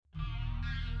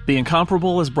The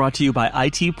Incomparable is brought to you by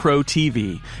IT Pro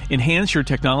TV. Enhance your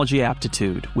technology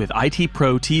aptitude with IT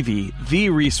Pro TV,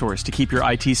 the resource to keep your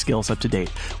IT skills up to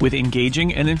date with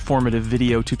engaging and informative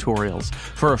video tutorials.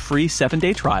 For a free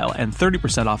 7-day trial and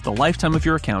 30% off the lifetime of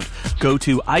your account, go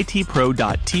to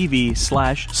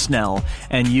itpro.tv/Snell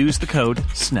and use the code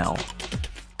SNELL.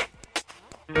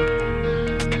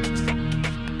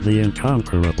 The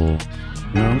Incomparable,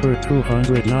 number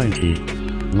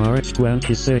 290, March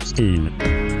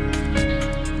 2016.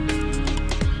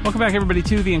 Welcome back, everybody,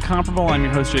 to The Incomparable. I'm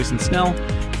your host, Jason Snell,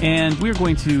 and we're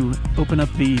going to open up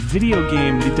the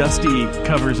dusty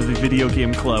covers of the Video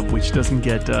Game Club, which doesn't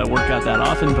get worked out that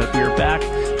often, but we are back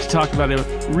to talk about a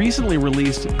recently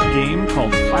released game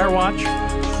called Firewatch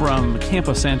from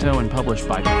Campo Santo and published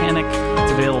by Panic.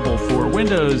 It's available for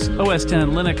Windows, OS X,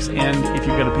 Linux, and if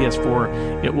you've got a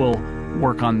PS4, it will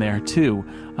work on there, too.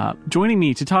 Joining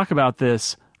me to talk about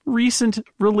this recent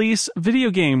release video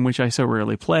game, which I so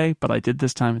rarely play, but I did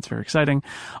this time, it's very exciting,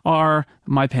 are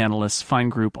my panelists, fine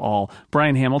group all.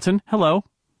 Brian Hamilton, hello.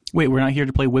 Wait, we're not here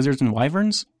to play Wizards and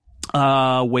Wyverns?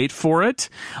 Wait for it.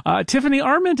 Tiffany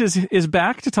Arment is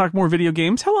back to talk more video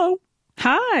games. Hello.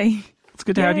 Hi. It's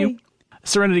good to have you.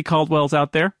 Serenity Caldwell's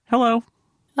out there. Hello.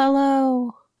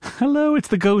 Hello. Hello, it's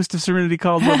the ghost of Serenity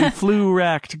Caldwell, the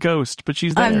flu-racked ghost, but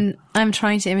she's there. I'm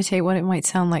trying to imitate what it might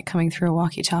sound like coming through a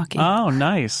walkie-talkie. Oh,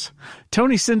 nice.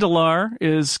 Tony Sindelar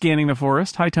is scanning the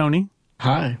forest. Hi, Tony.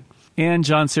 Hi. And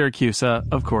John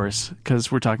Siracusa, of course,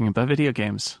 because we're talking about video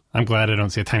games. I'm glad I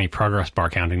don't see a tiny progress bar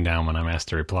counting down when I'm asked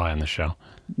to reply on the show.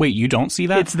 Wait, you don't see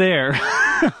that? It's there.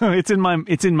 It's in my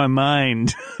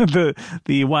mind.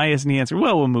 The why isn't the answer?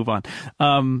 Well, we'll move on.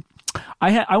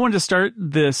 I wanted to start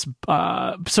this.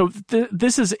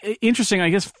 This is interesting. I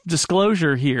guess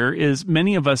disclosure here is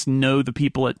many of us know the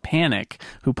people at Panic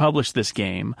who published this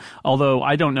game, although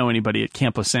I don't know anybody at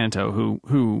Campo Santo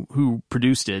who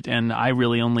produced it, and I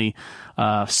really only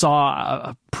saw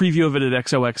a preview of it at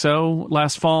XOXO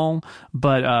last fall,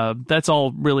 but that's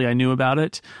all really I knew about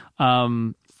it.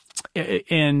 And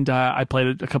I played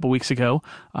it a couple weeks ago.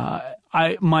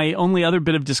 My only other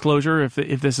bit of disclosure, if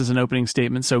this is an opening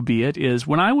statement, so be it, is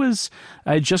when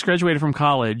I just graduated from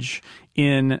college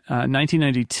in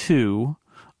 1992,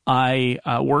 I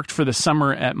worked for the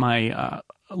summer at my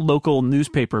local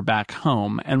newspaper back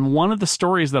home, and one of the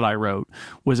stories that I wrote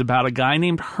was about a guy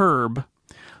named Herb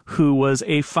who was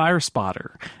a fire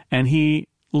spotter, and he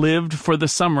lived for the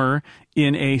summer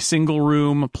in a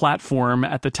single-room platform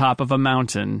at the top of a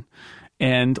mountain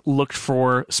and looked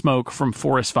for smoke from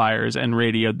forest fires and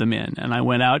radioed them in. And I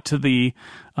went out to the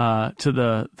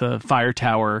fire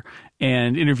tower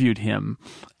and interviewed him.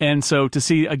 And so to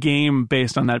see a game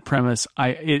based on that premise,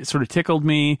 it sort of tickled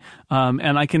me.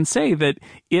 And I can say that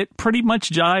it pretty much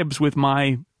jibes with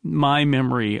my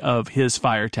memory of his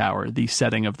fire tower, the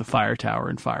setting of the fire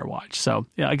tower in Firewatch. So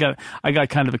yeah, I got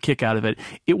kind of a kick out of it.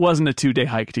 It wasn't a 2-day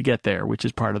hike to get there, which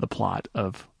is part of the plot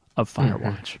of Firewatch.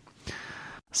 Mm-hmm.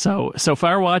 So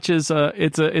Firewatch is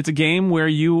it's a game where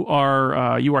you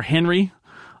are Henry,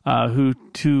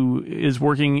 who is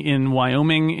working in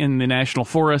Wyoming in the national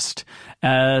forest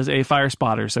as a fire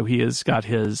spotter. So he has got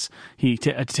he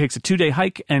takes a 2-day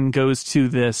hike and goes to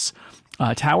this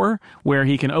tower where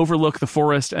he can overlook the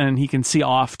forest and he can see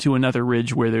off to another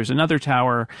ridge where there's another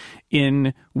tower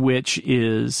in which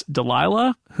is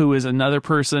Delilah, who is another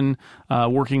person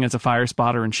working as a fire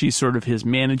spotter, and she's sort of his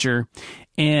manager.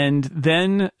 And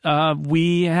then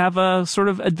we have a sort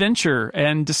of adventure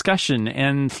and discussion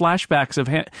and flashbacks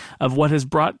of what has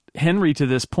brought Henry to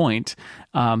this point,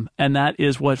 and that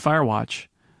is what Firewatch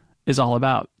is all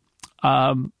about.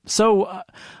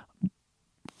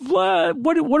 What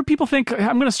do people think?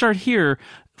 I'm going to start here.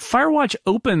 Firewatch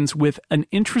opens with an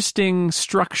interesting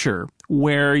structure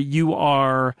where you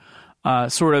are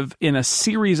sort of in a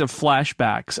series of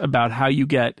flashbacks about how you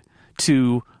get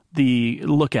to the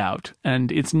lookout.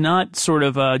 And it's not sort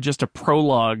of just a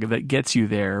prologue that gets you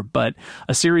there, but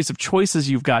a series of choices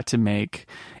you've got to make.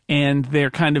 And they're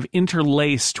kind of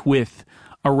interlaced with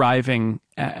arriving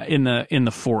in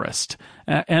the forest.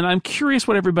 And I'm curious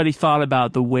what everybody thought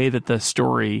about the way that the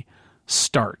story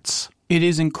starts. It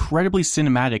is incredibly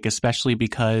cinematic, especially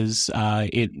because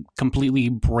it completely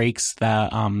breaks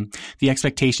the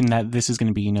expectation that this is going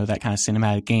to be, that kind of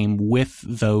cinematic game with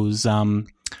those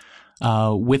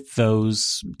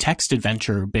text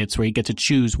adventure bits where you get to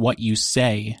choose what you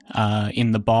say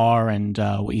in the bar and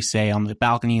what you say on the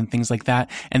balcony and things like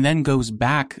that, and then goes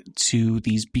back to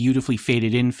these beautifully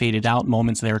faded in, faded out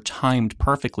moments that are timed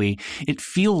perfectly. It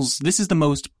feels this is the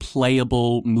most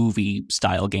playable movie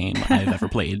style game I've ever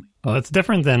played. Well, it's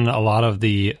different than a lot of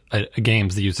the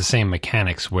games that use the same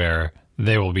mechanics where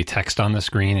there will be text on the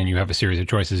screen and you have a series of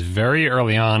choices very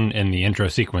early on in the intro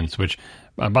sequence, which,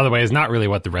 by the way, is not really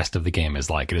what the rest of the game is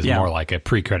like. It is more like a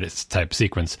pre-credits type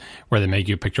sequence where they make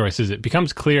you pick choices. It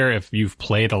becomes clear if you've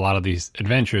played a lot of these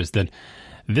adventures that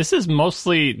this is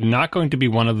mostly not going to be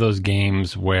one of those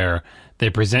games where they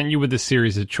present you with a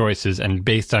series of choices, and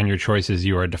based on your choices,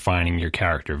 you are defining your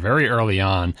character. Very early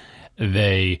on,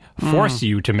 they force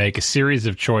you to make a series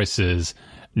of choices,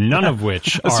 none of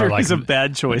which a are series like of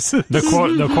bad choices. the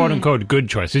quote unquote good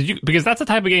choices. Because that's the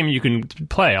type of game you can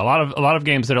play. A lot of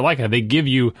games that are like that, they give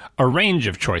you a range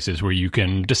of choices where you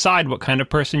can decide what kind of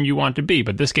person you want to be.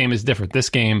 But this game is different. This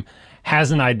game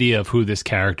has an idea of who this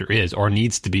character is, or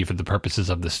needs to be for the purposes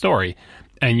of the story,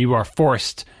 and you are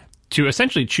forced to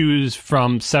essentially choose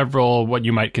from several what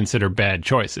you might consider bad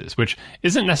choices, which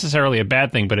isn't necessarily a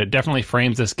bad thing, but it definitely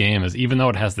frames this game as, even though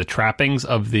it has the trappings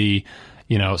of the,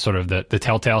 sort of the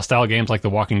Telltale style games like The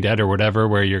Walking Dead or whatever,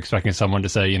 where you're expecting someone to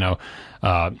say,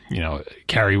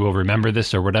 Carrie will remember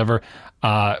this or whatever.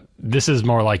 This is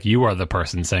more like you are the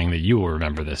person saying that you will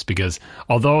remember this, because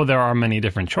although there are many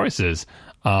different choices,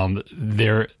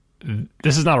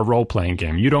 this is not a role-playing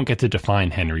game. You don't get to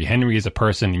define Henry. Henry is a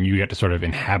person, and you get to sort of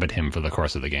inhabit him for the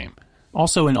course of the game.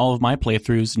 Also, in all of my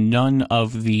playthroughs, none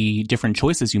of the different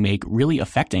choices you make really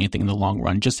affect anything in the long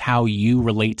run, just how you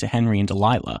relate to Henry and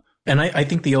Delilah. And I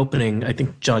think the opening, I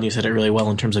think, John, you said it really well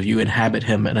in terms of you inhabit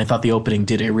him. And I thought the opening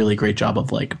did a really great job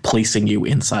of like placing you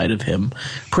inside of him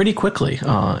pretty quickly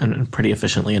and pretty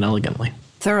efficiently and elegantly.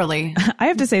 Thoroughly. I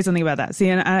have to say something about that. See,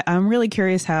 and I'm really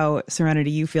curious how, Serenity,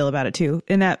 you feel about it too.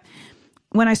 In that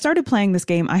when I started playing this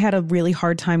game, I had a really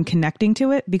hard time connecting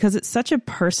to it because it's such a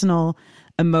personal,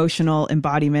 emotional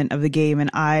embodiment of the game.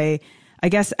 And I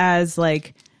guess as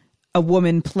like a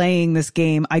woman playing this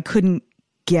game, I couldn't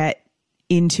get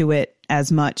into it as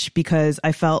much because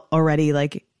I felt already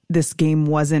like this game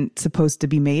wasn't supposed to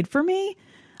be made for me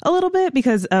a little bit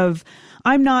because of,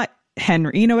 I'm not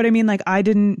Henry. You know what I mean? Like I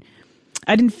didn't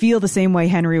feel the same way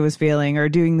Henry was feeling or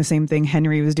doing the same thing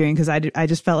Henry was doing because I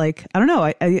just felt like, I don't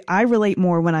know, I relate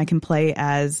more when I can play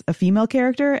as a female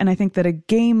character. And I think that a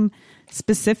game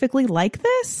specifically like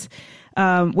this,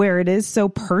 where it is so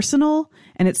personal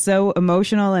and it's so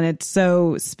emotional and it's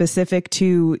so specific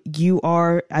to, you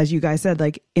are, as you guys said,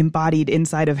 like embodied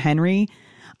inside of Henry,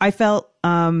 I felt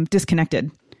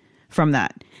disconnected from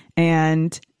that.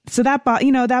 And so that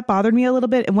bothered me a little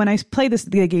bit. And when I played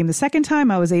the game the second time,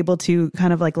 I was able to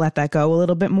kind of like let that go a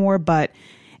little bit more. But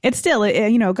it's still,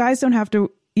 guys don't have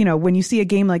to, when you see a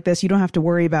game like this, you don't have to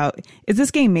worry about, is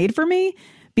this game made for me?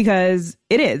 Because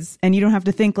it is. And you don't have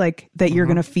to think like that you're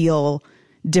going to feel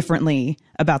differently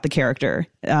about the character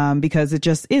because it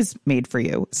just is made for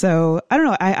you. So I don't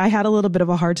know. I had a little bit of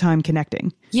a hard time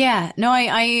connecting. Yeah, no,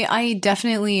 I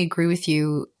definitely agree with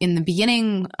you in the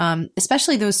beginning,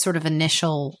 especially those sort of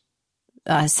initial,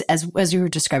 as you were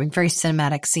describing, very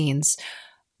cinematic scenes.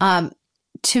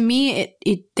 To me,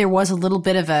 there was a little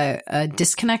bit of a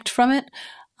disconnect from it.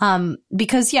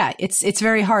 Because it's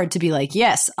very hard to be like,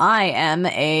 yes, I am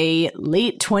a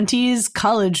late 20s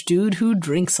college dude who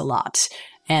drinks a lot.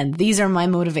 And these are my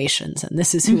motivations. And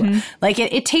this is who, like,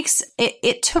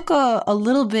 it took a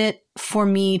little bit for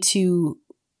me to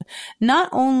not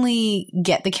only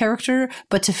get the character,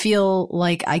 but to feel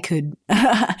like I could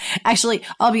actually,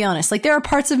 I'll be honest, like there are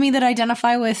parts of me that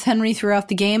identify with Henry throughout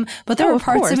the game, but there were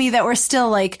parts of me that were still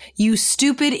like, you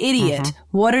stupid idiot.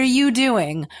 What are you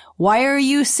doing? Why are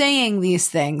you saying these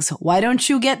things? Why don't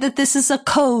you get that this is a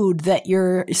code that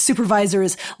your supervisor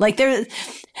is like, there's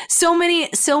so many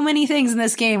things in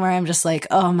this game where I'm just like,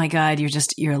 oh my God,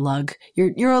 you're a lug.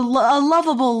 You're a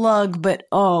lovable lug, but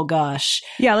oh gosh.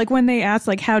 Yeah. Like when they ask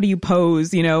like, how do you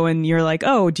pose, and you're like,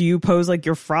 oh, do you pose like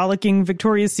you're frolicking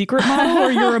Victoria's Secret model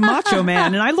or you're a macho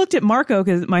man? And I looked at Marco,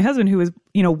 because my husband, who was,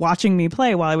 watching me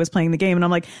play while I was playing the game. And I'm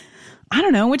like, I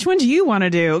don't know, which one do you want to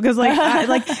do? Because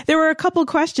like there were a couple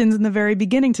questions in the very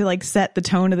beginning to like set the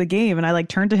tone of the game. And I like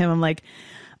turned to him. I'm like,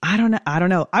 I don't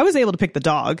know. I was able to pick the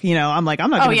dog. I'm like,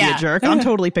 I'm not going to be a jerk. I'm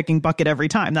totally picking Bucket every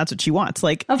time. That's what she wants.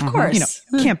 Like, of course,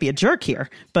 can't be a jerk here.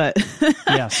 But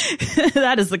yes,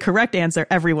 that is the correct answer.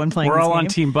 Everyone playing. We're all this on game.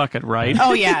 Team Bucket, right?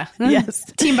 Oh yeah, yes.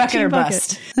 Team Bucket or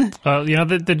bust.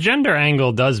 The gender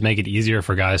angle does make it easier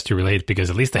for guys to relate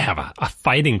because at least they have a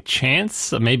fighting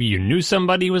chance. Maybe you knew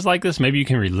somebody who was like this. Maybe you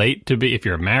can relate to if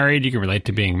you're married, you can relate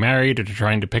to being married or to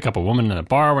trying to pick up a woman in a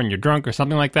bar when you're drunk or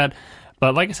something like that.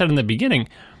 But like I said in the beginning,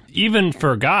 even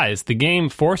for guys, the game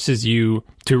forces you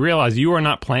to realize you are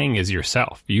not playing as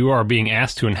yourself. You are being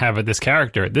asked to inhabit this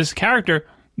character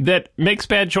that makes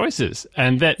bad choices,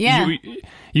 and that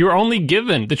you're only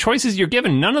given the choices you're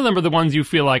given. None of them are the ones you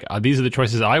feel like, these are the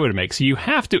choices I would make. So you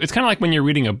have to, it's kind of like when you're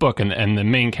reading a book and the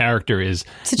main character is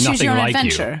nothing like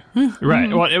adventure. You.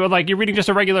 Right. Well, it was like you're reading just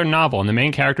a regular novel and the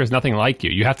main character is nothing like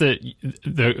you. You have to,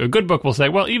 a good book will say,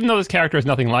 well, even though this character is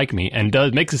nothing like me and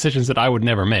makes decisions that I would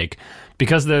never make,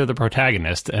 because they're the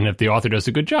protagonist, and if the author does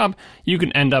a good job, you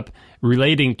can end up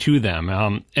relating to them.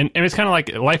 And it's kind of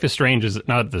like Life is Strange is,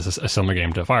 not that this is a similar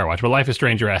game to Firewatch, but Life is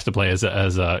Strange you're asked to play as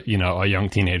a young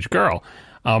teenage girl.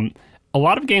 A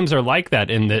lot of games are like that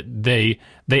in that they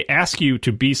ask you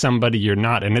to be somebody you're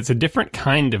not, and it's a different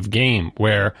kind of game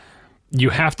where you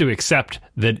have to accept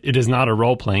that it is not a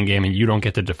role-playing game and you don't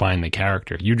get to define the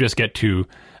character. You just get to,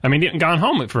 I mean, Gone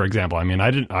Home, for example. I mean,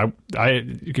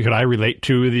 could I relate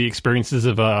to the experiences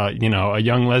of a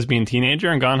young lesbian teenager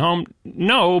in Gone Home?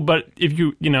 No, but if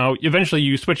eventually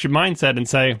you switch your mindset and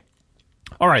say,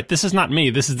 all right, this is not me,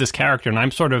 this is this character, and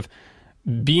I'm sort of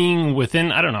being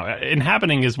within, I don't know,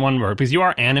 inhabiting is one word, because you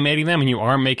are animating them and you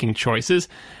are making choices.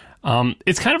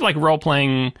 It's kind of like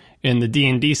role-playing in the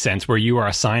D&D sense, where you are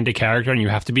assigned a character and you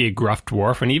have to be a gruff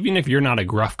dwarf. And even if you're not a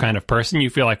gruff kind of person,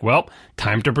 you feel like, well,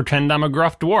 time to pretend I'm a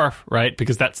gruff dwarf, right?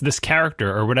 Because that's this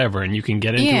character or whatever, and you can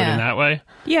get into it in that way.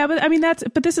 Yeah, but I mean,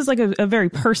 but this is like a very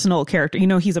personal character.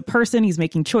 He's a person, he's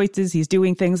making choices, he's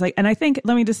doing things and I think,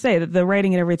 let me just say that the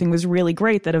writing and everything was really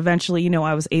great, that eventually,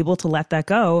 I was able to let that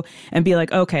go and be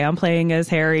like, okay, I'm playing as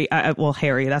Harry.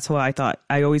 Harry, that's what I thought.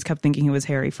 I always kept thinking he was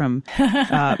Harry from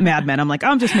Mad Men. I'm like,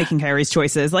 I'm just making Harry's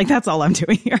choices. Like, that's all I'm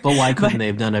doing here. But why couldn't they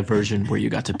have done a version where you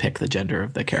got to pick the gender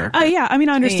of the character? Yeah, I mean,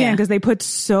 I understand because they put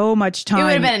so much time. It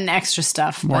would have been an extra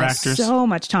stuff. More actors. So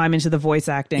much time into the voice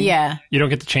acting. Yeah. You don't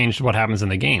get to change what happens in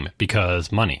the game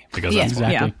because money. Because that's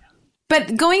exactly. Yeah.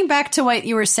 But going back to what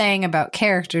you were saying about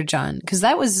character, John, because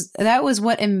that was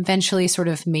what eventually sort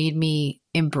of made me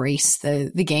embrace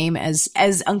the game, as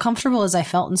uncomfortable as I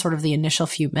felt in sort of the initial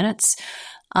few minutes.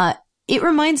 It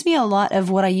reminds me a lot of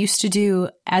what I used to do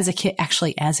as a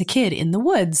kid in the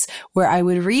woods, where I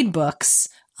would read books.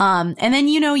 And then,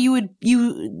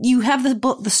 you have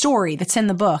the story that's in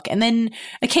the book. And then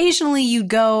occasionally you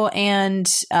go and,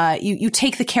 you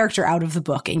take the character out of the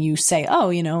book and you say,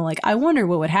 I wonder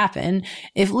what would happen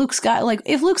if Luke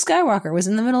Skywalker was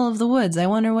in the middle of the woods. I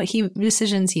wonder what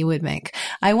decisions he would make.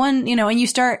 and you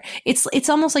start, it's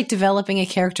almost like developing a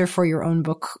character for your own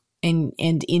book. And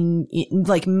in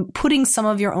like putting some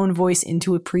of your own voice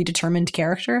into a predetermined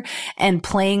character and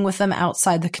playing with them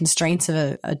outside the constraints of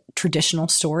a traditional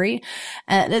story.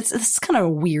 It's kind of a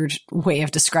weird way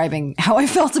of describing how I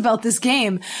felt about this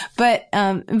game. But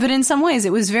in some ways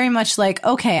it was very much like,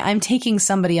 okay, I'm taking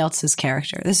somebody else's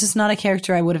character. This is not a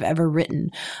character I would have ever written.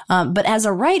 But as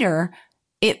a writer,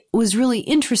 it was really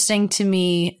interesting to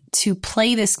me to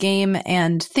play this game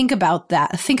and think about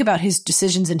his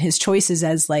decisions and his choices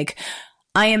as like,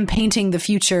 I am painting the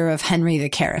future of Henry the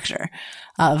character,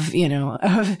 of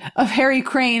Harry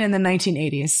Crane in the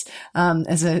 1980s,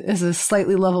 as a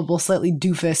slightly lovable, slightly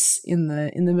doofus in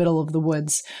the middle of the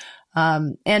woods.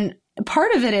 And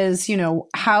part of it is,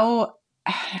 how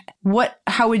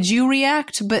would you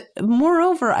react? But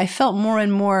moreover, I felt more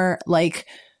and more like,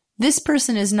 this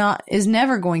person is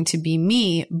never going to be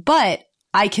me, but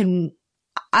I can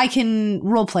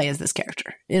role play as this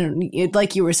character.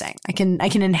 Like you were saying, I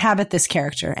can inhabit this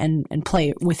character and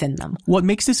play within them. What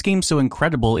makes this game so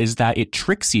incredible is that it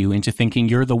tricks you into thinking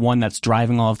you're the one that's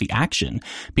driving all of the action,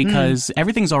 because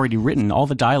everything's already written. All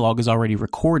the dialogue is already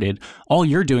recorded. All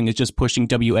you're doing is just pushing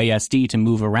WASD to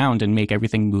move around and make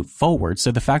everything move forward.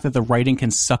 So the fact that the writing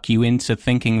can suck you into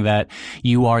thinking that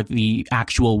you are the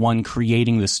actual one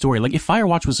creating the story. Like if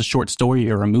Firewatch was a short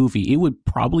story or a movie, it would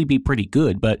probably be pretty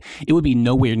good, but it would be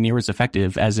nowhere near as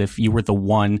effective as if you were the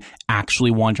one actually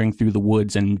wandering through the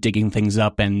woods and digging things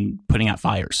up and putting out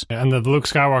fires. And the Luke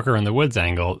Skywalker in the woods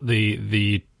angle,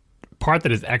 the part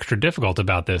that is extra difficult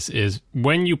about this is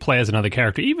when you play as another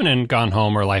character, even in Gone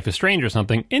Home or Life is Strange or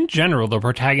something, in general, the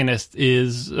protagonist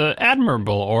is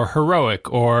admirable or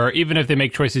heroic, or even if they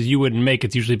make choices you wouldn't make,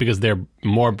 it's usually because they're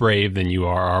more brave than you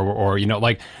are, or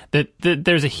like that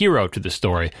there's a hero to the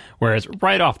story. Whereas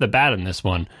right off the bat in this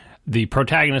one, the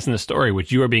protagonist in the story,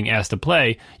 which you are being asked to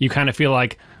play, you kind of feel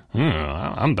like,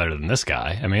 I'm better than this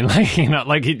guy. I mean,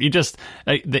 you just,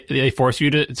 they force you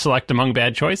to select among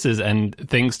bad choices and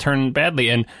things turn badly.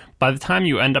 And by the time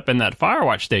you end up in that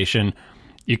Firewatch station,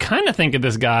 you kind of think of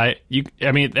this guy.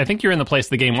 I think you're in the place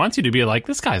the game wants you to be like,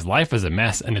 this guy's life is a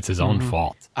mess and it's his own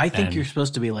fault. I think you're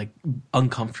supposed to be like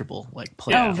uncomfortable, like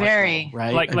playing. Oh, very.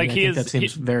 Right. Like I think that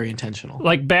seems very intentional.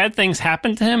 Like bad things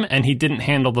happened to him and he didn't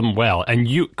handle them well. And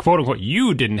you, quote unquote,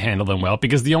 you didn't handle them well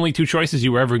because the only two choices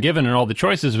you were ever given in all the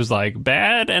choices was like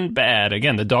bad and bad.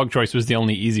 Again, the dog choice was the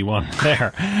only easy one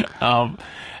there.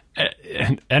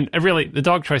 And really, the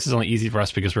dog choice is only easy for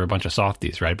us because we're a bunch of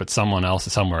softies, right? But someone else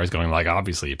somewhere is going like,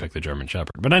 obviously you picked the German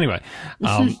Shepherd. But anyway,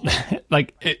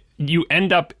 you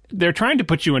end up, they're trying to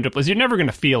put you into a place you're never going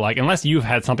to feel like, unless you've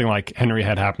had something like Henry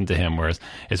had happen to him, whereas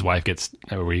his wife gets,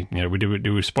 do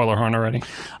we spoiler horn already?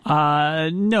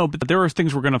 No, but there are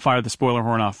things we're going to fire the spoiler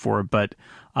horn off for, but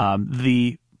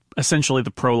essentially the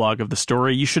prologue of the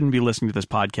story. You shouldn't be listening to this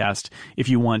podcast if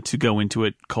you want to go into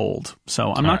it cold.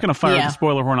 So I'm not going to fire the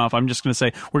spoiler horn off. I'm just going to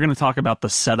say we're going to talk about the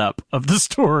setup of the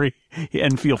story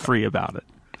and feel free about it.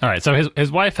 All right, so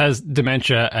his wife has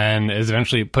dementia and is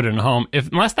eventually put in a home.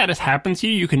 Unless that has happened to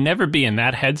you, you can never be in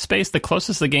that headspace. The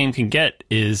closest the game can get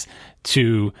is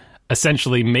to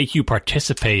essentially make you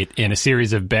participate in a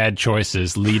series of bad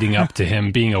choices leading up to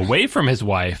him being away from his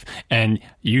wife, and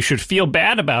you should feel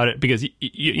bad about it because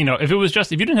you know, if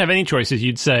you didn't have any choices,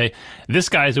 you'd say this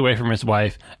guy's away from his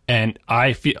wife and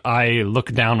I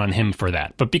look down on him for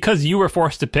that. But because you were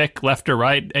forced to pick left or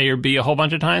right, A or B a whole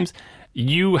bunch of times,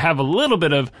 you have a little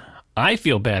bit of I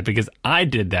feel bad because I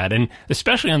did that. And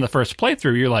especially on the first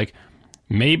playthrough, you're like,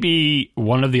 maybe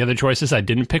one of the other choices I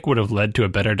didn't pick would have led to a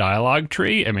better dialogue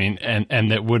tree. I mean,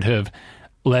 and that would have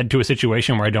led to a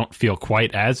situation where I don't feel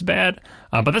quite as bad.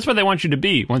 But that's where they want you to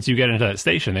be once you get into that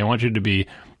station. They want you to be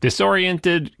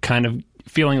disoriented, kind of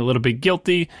feeling a little bit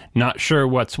guilty, not sure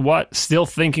what's what, still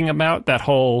thinking about that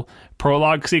whole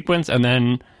prologue sequence, and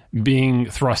then being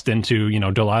thrust into,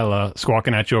 Delilah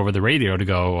squawking at you over the radio to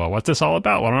go, what's this all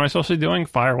about? What am I supposed to be doing?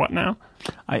 Fire what now?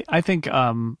 I think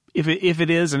if it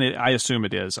is, and I assume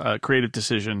it is, a creative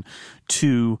decision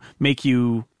to make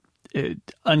you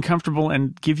uncomfortable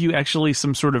and give you actually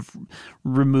some sort of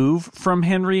remove from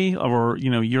Henry, or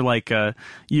you're like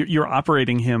you're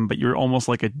operating him, but you're almost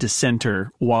like a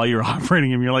dissenter while you're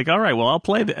operating him. You're like, all right, well, I'll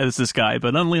play as this guy,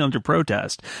 but only under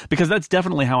protest, because that's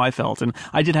definitely how I felt, and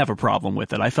I did have a problem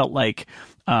with it. I felt like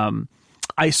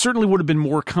I certainly would have been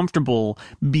more comfortable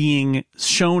being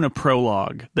shown a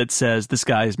prologue that says this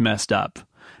guy is messed up,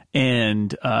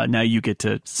 and now you get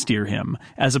to steer him,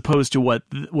 as opposed to what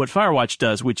Firewatch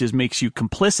does, which is makes you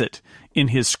complicit in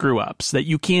his screw-ups. That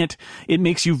you can't. It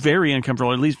makes you very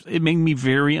uncomfortable. At least it made me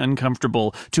very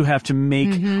uncomfortable to have to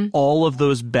make all of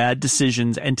those bad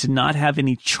decisions and to not have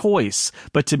any choice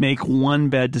but to make one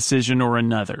bad decision or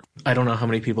another. I don't know how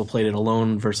many people played it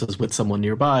alone versus with someone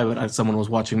nearby, but someone was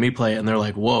watching me play it, and they're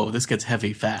like, "Whoa, this gets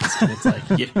heavy fast." And it's like,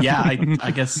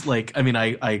 I guess,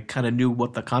 I kind of knew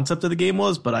what the concept of the game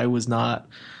was, but I was not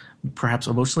perhaps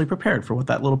emotionally prepared for what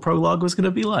that little prologue was going to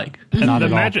be like. And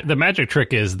the magic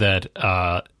trick is that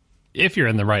if you're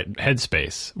in the right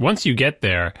headspace, once you get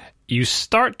there, you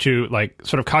start to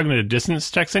sort of cognitive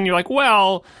dissonance checks in. You're like,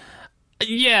 well,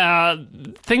 yeah,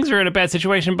 things are in a bad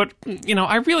situation, but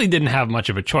I really didn't have much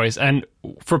of a choice. And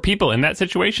for people in that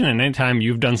situation, and anytime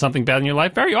you've done something bad in your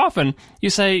life, very often you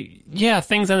say, yeah,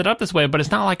 things ended up this way, but it's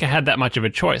not like I had that much of a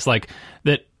choice. Like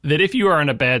that if you are in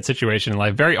a bad situation in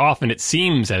life, very often it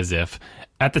seems as if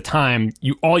at the time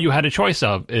all you had a choice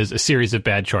of is a series of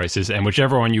bad choices, and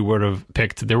whichever one you would have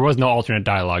picked, there was no alternate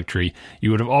dialogue tree.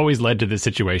 You would have always led to this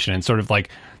situation, and sort of like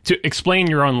to explain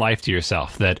your own life to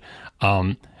yourself that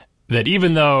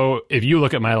even though if you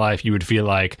look at my life, you would feel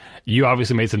like you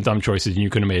obviously made some dumb choices and you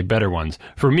could have made better ones.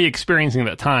 For me, experiencing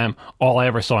that time, all I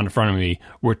ever saw in front of me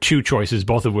were two choices,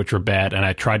 both of which were bad, and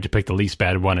I tried to pick the least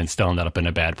bad one and still ended up in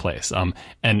a bad place.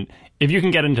 And if you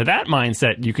can get into that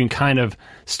mindset, you can kind of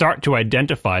start to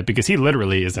identify, because he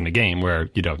literally is in a game where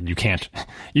you can't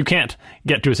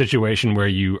get to a situation where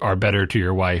you are better to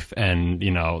your wife and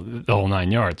the whole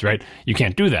 9 yards, right? You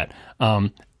can't do that.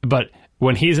 But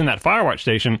when he's in that Firewatch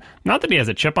station, not that he has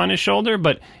a chip on his shoulder,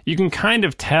 but you can kind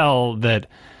of tell that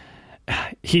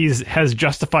has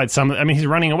justified some. I mean, he's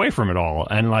running away from it all.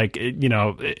 And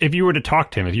if you were to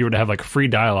talk to him, if you were to have free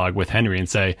dialogue with Henry and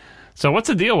say, so what's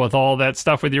the deal with all that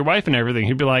stuff with your wife and everything?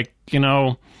 He'd be like,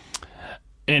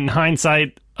 in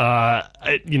hindsight,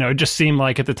 it just seemed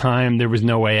like at the time there was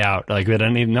no way out. Like that,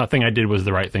 nothing I did was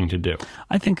the right thing to do.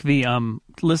 I think the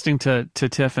listening to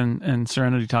Tiff and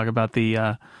Serenity talk about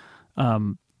the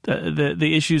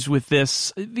issues with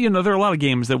this, there are a lot of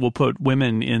games that will put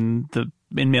women in the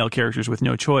in male characters with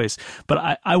no choice.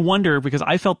 But I wonder, because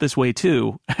I felt this way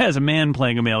too, as a man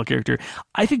playing a male character,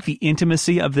 I think the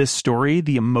intimacy of this story,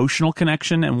 the emotional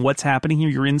connection and what's happening here,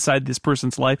 you're inside this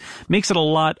person's life, makes it a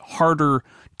lot harder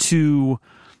to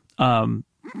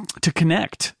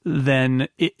connect than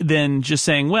just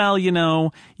saying, well, you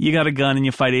know, you got a gun and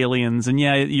you fight aliens, and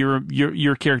yeah,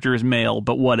 your character is male,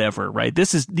 but whatever, right?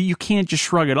 You can't just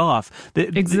shrug it off.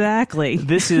 Exactly.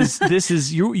 This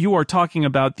is you are talking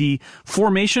about the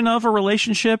formation of a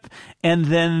relationship, and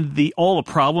then all the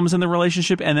problems in the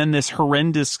relationship, and then this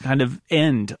horrendous kind of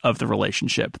end of the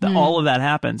relationship. All of that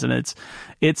happens, and it's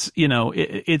you know,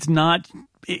 it's not.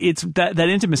 It's that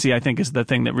intimacy, I think, is the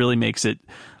thing that really makes it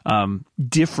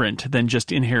different than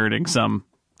just inheriting some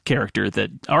character that,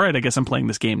 all right, I guess I'm playing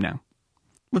this game now.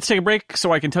 Let's take a break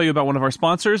so I can tell you about one of our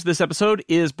sponsors. This episode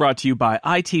is brought to you by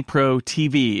IT Pro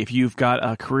TV. If you've got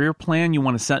a career plan you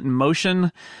want to set in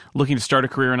motion, looking to start a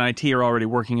career in IT, or already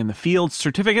working in the field,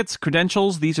 certificates,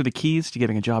 credentials, these are the keys to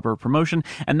getting a job or a promotion.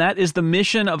 And that is the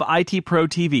mission of IT Pro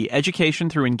TV, education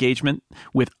through engagement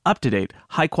with up-to-date,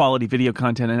 high-quality video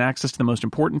content and access to the most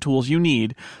important tools you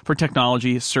need for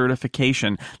technology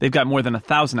certification. They've got more than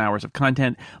 1,000 hours of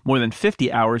content, more than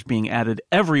 50 hours being added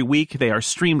every week. They are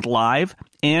streamed live.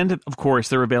 And, of course,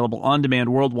 they're available on demand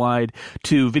worldwide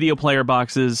to video player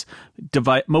boxes,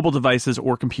 mobile devices,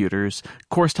 or computers.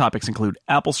 Course topics include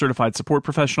Apple Certified Support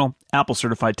Professional, Apple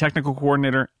Certified Technical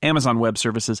Coordinator, Amazon Web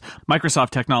Services, Microsoft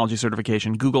Technology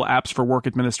Certification, Google Apps for Work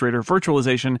Administrator,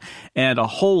 virtualization, and a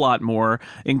whole lot more.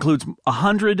 Includes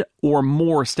 100 or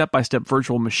more step-by-step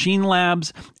virtual machine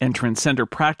labs and Transcender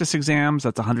practice exams.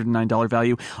 That's a $109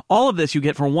 value. All of this you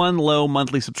get for one low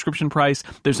monthly subscription price.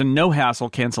 There's a no-hassle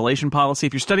cancellation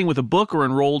policy. If you're studying with a book or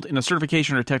enrolled in a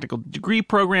certification or technical degree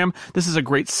program, this is a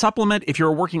great supplement. If you're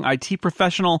a working IT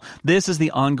professional, this is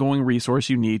the ongoing resource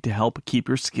you need to help keep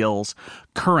your skills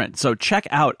current. So check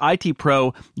out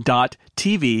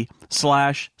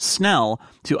itpro.tv/Snell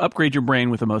to upgrade your brain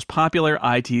with the most popular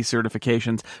IT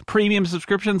certifications. Premium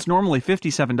subscriptions, normally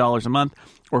 $57 a month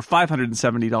or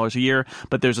 $570 a year,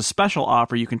 but there's a special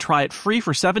offer. You can try it free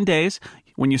for 7 days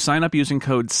when you sign up using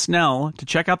code SNELL to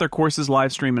check out their courses,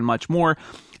 live stream, and much more.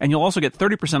 And you'll also get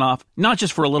 30% off, not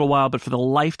just for a little while, but for the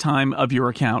lifetime of your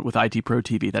account with IT Pro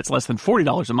TV. That's less than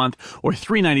 $40 a month or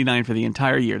 $3.99 for the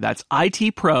entire year. That's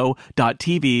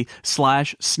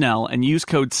itpro.tv/Snell and use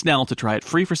code SNELL to try it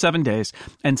free for 7 days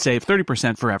and save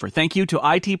 30% forever. Thank you to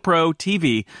IT Pro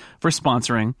TV for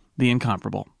sponsoring The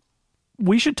Incomparable.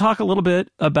 We should talk a little bit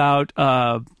about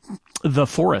the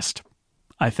forest,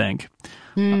 I think.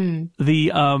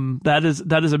 That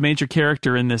is a major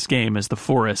character in this game, is the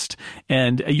forest,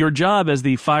 and your job as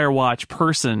the Firewatch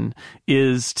person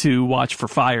is to watch for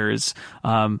fires,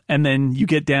 and then you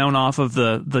get down off of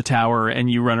the tower and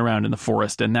you run around in the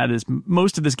forest, and that is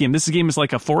most of this game. This game is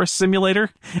like a forest simulator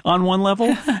on one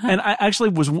level, and I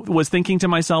actually was thinking to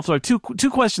myself, so I have two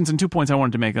questions and 2 points I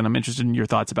wanted to make that I'm interested in your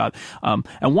thoughts about,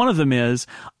 and one of them is,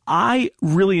 I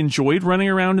really enjoyed running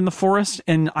around in the forest,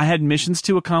 and I had missions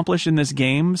to accomplish in this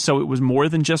game, so it was more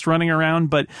than just running around.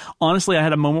 But honestly, I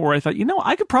had a moment where I thought,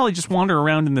 I could probably just wander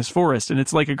around in this forest, and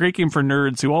it's like a great game for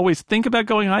nerds who always think about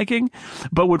going hiking,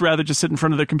 but would rather just sit in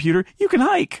front of their computer. You can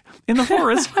hike in the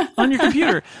forest on your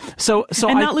computer, so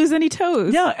not lose any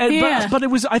toes. Yeah, but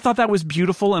it was. I thought that was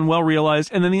beautiful and well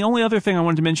realized. And then the only other thing I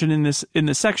wanted to mention in this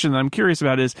section that I'm curious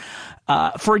about is,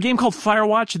 for a game called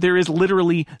Firewatch, there is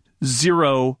literally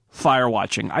zero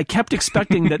firewatching. I kept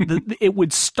expecting that it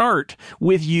would start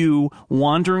with you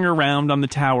wandering around on the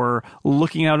tower,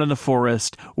 looking out in the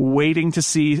forest, waiting to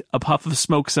see a puff of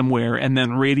smoke somewhere, and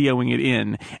then radioing it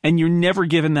in. And you're never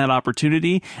given that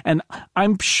opportunity. And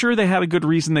I'm sure they had a good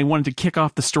reason they wanted to kick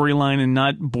off the storyline and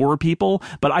not bore people,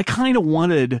 but I kind of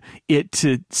wanted it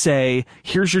to say,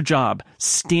 here's your job.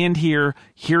 Stand here.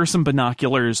 Here are some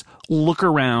binoculars. Look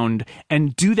around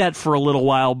and do that for a little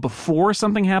while before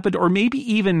something happened, or maybe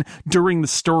even during the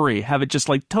story, have it just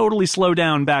like totally slow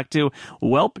down back to,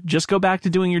 welp, just go back to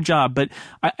doing your job. But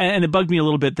and it bugged me a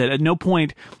little bit that at no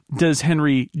point does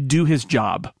Henry do his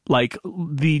job, like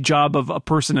the job of a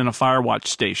person in a Firewatch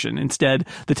station. Instead,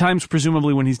 the times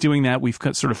presumably when he's doing that, we've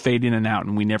sort of fade in and out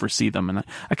and we never see them. And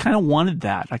I kind of wanted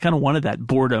that. I kind of wanted that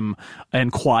boredom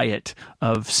and quiet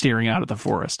of staring out at the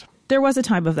forest. There was a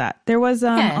time of that. There was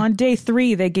on day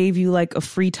 3, they gave you like a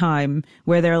free time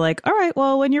where they're like, all right,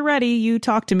 well, when you're ready, you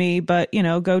talk to me, but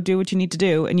go do what you need to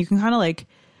do. And you can kind of like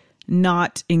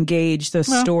not engage the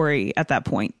story at that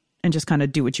point and just kind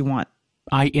of do what you want.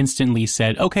 I instantly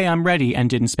said, okay, I'm ready, and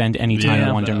didn't spend any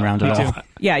time wandering around at all.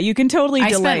 Yeah, you can totally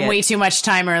delay it. I spent way too much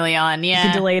time early on. Yeah, you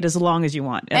can delay it as long as you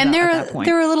want. And there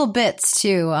are little bits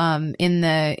too. In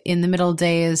the middle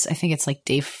days, I think it's like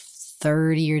day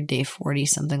 30 or day 40,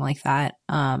 something like that.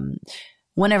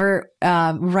 Whenever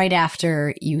right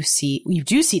after you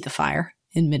do see the fire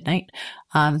in midnight,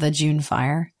 the June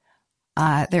fire.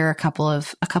 There are a couple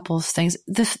of things.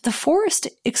 The forest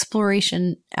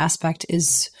exploration aspect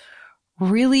is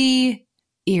really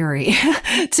eerie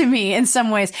to me in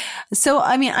some ways. So,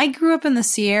 I mean, I grew up in the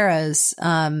Sierras.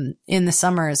 In the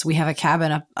summers, we have a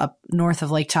cabin up north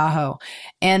of Lake Tahoe.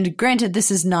 And granted,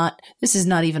 this is not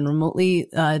even remotely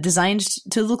designed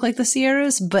to look like the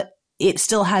Sierras, but it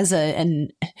still has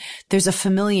there's a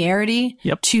familiarity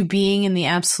to being in the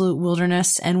absolute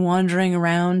wilderness and wandering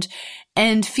around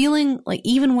and feeling like,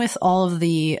 even with all of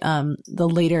the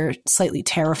later slightly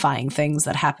terrifying things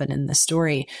that happen in the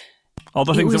story, all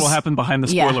the things that will happen behind the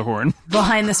spoiler horn.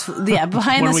 Behind the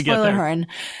spoiler horn.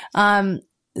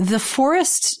 The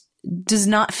forest does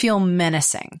not feel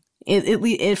menacing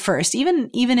at first, even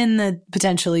in the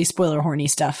potentially spoiler horny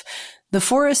stuff. The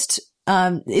forest,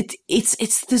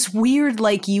 it's this weird,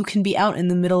 like, you can be out in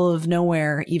the middle of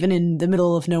nowhere, even in the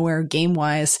middle of nowhere game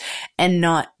wise, and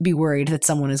not be worried that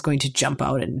someone is going to jump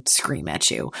out and scream at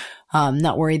you.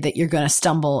 Not worried that you're going to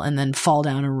stumble and then fall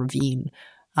down a ravine.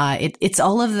 It's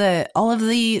all of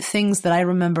the things that I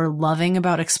remember loving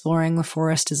about exploring the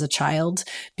forest as a child,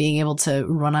 being able to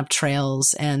run up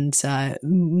trails and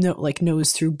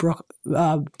nose through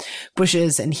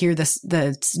bushes and hear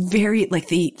the very, like,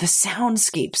 the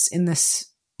soundscapes in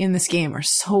this game are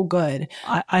so good.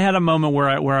 I had a moment where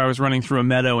I was running through a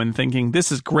meadow and thinking,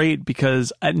 this is great,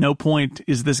 because at no point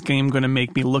is this game going to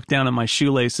make me look down at my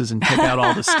shoelaces and pick out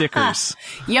all the stickers.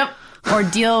 Yep. Or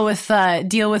deal with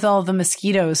all the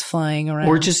mosquitoes flying around.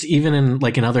 Or just even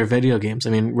in other video games. I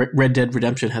mean, Red Dead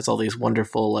Redemption has all these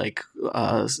wonderful, like,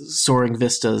 soaring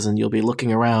vistas, and you'll be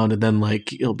looking around, and then,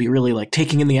 like, you'll be really, like,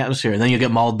 taking in the atmosphere, and then you'll get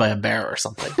mauled by a bear or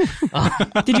something.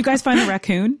 Did you guys find a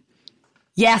raccoon?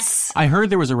 Yes. I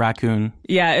heard there was a raccoon.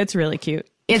 Yeah, it's really cute.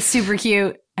 It's super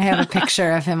cute. I have a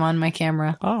picture of him on my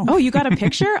camera. Oh, you got a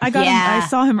picture? I got him. I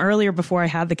saw him earlier before I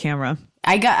had the camera.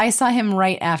 I saw him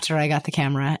right after I got the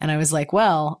camera, and I was like,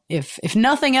 well, if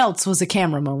nothing else was a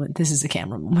camera moment, this is a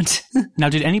camera moment. Now,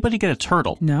 did anybody get a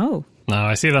turtle? No,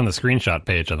 I see it on the screenshot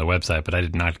page on the website, but I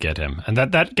did not get him. And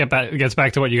that gets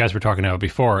back to what you guys were talking about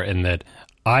before, in that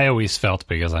I always felt,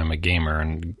 because I'm a gamer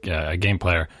and a game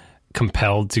player,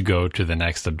 compelled to go to the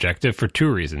next objective for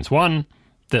two reasons. One,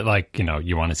 that, like,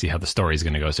 you want to see how the story is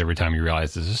going to go. So every time you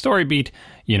realize there's a story beat,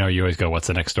 you always go, what's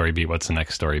the next story beat? What's the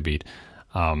next story beat?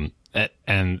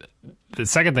 And the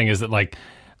second thing is that, like,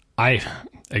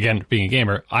 again, being a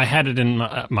gamer, I had it in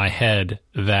my head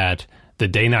that the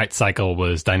day-night cycle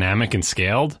was dynamic and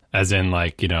scaled, as in,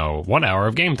 like, 1 hour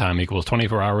of game time equals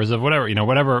 24 hours of whatever,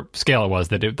 whatever scale it was,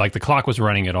 that it, like, the clock was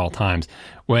running at all times,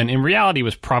 when in reality it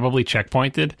was probably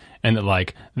checkpointed, and that,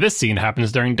 like, this scene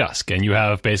happens during dusk, and you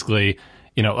have basically,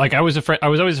 like, I was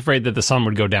always afraid that the sun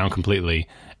would go down completely,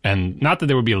 and not that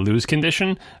there would be a lose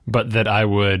condition, but that I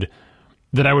would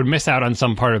miss out on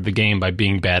some part of the game by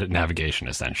being bad at navigation,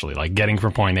 essentially, like getting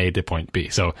from point A to point B.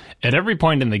 So at every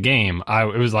point in the game,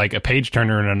 it was like a page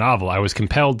turner in a novel. I was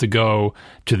compelled to go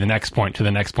to the next point, to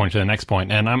the next point, to the next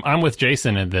point. And I'm with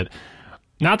Jason in that,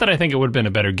 not that I think it would have been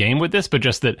a better game with this, but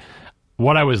just that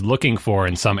what I was looking for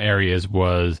in some areas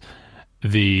was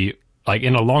like,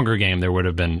 in a longer game, there would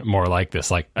have been more like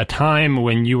this, like a time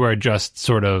when you are just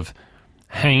sort of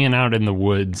hanging out in the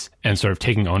woods and sort of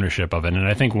taking ownership of it. And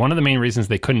I think one of the main reasons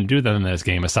they couldn't do that in this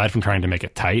game, aside from trying to make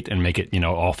it tight and make it,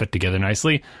 all fit together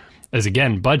nicely, is,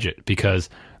 again, budget. Because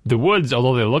the woods,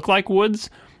 although they look like woods,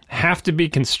 have to be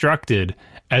constructed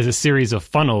as a series of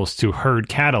funnels to herd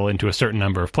cattle into a certain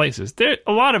number of places.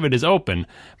 A lot of it is open,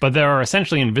 but there are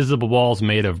essentially invisible walls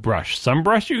made of brush. Some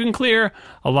brush you can clear,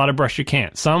 a lot of brush you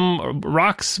can't. Some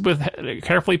rocks with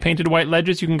carefully painted white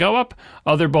ledges you can go up,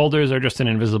 other boulders are just an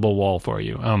invisible wall for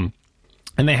you.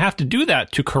 And they have to do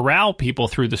that to corral people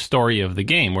through the story of the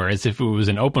game, whereas if it was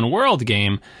an open world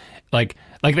game, like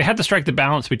they had to strike the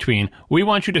balance between, we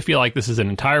want you to feel like this is an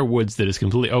entire woods that is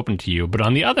completely open to you, but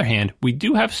on the other hand, we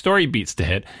do have story beats to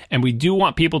hit, and we do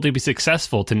want people to be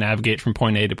successful to navigate from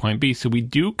point A to point B, so we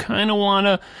do kind of want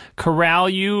to corral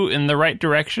you in the right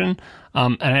direction.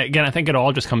 And again, I think it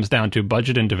all just comes down to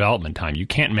budget and development time. You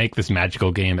can't make this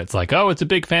magical game that's like, oh, it's a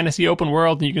big fantasy open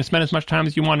world and you can spend as much time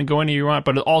as you want and go anywhere you want,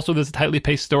 but also there's a tightly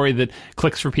paced story that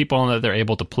clicks for people and that they're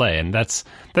able to play. And that's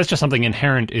just something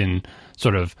inherent in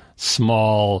sort of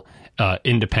small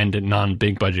independent,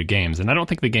 non-big budget games. And I don't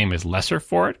think the game is lesser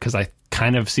for it, because I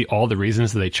kind of see all the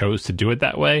reasons that they chose to do it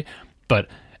that way. But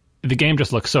the game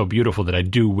just looks so beautiful that I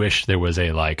do wish there was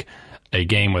a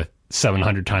game with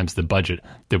 700 times the budget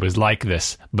that was like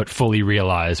this, but fully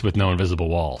realized with no invisible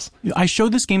walls. I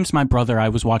showed this game to my brother. I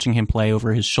was watching him play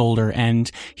over his shoulder,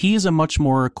 and he is a much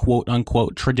more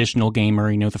quote-unquote traditional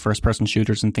gamer, the first-person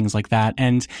shooters and things like that.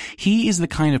 And he is the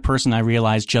kind of person I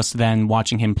realized just then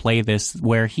watching him play this,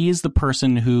 where he is the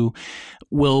person who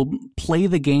will play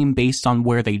the game based on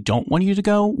where they don't want you to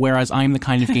go, whereas I'm the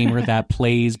kind of gamer that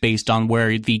plays based on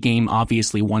where the game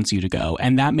obviously wants you to go.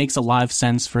 And that makes a lot of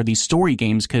sense for these story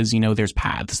games, because, there's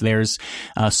paths, there's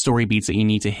story beats that you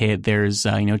need to hit, there's,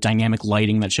 dynamic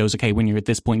lighting that shows, okay, when you're at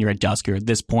this point, you're at dusk, you're at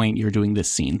this point, you're doing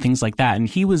this scene, things like that. And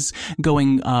he was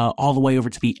going all the way over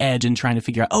to the edge and trying to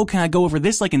figure out, oh, can I go over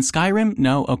this like in Skyrim?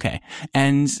 No? Okay.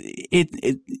 And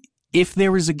if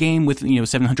there was a game with,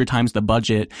 700 times the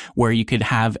budget where you could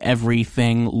have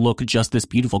everything look just this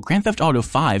beautiful, Grand Theft Auto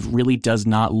 5 really does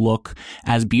not look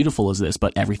as beautiful as this,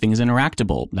 but everything is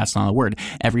interactable. That's not a word.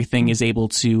 Everything is able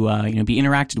to, be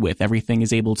interacted with. Everything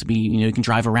is able to be, you can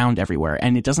drive around everywhere.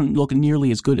 And it doesn't look nearly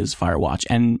as good as Firewatch.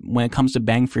 And when it comes to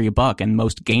bang for your buck and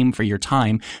most game for your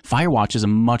time, Firewatch is a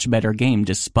much better game,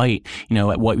 despite,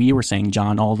 what you were saying,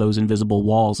 John, all those invisible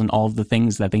walls and all of the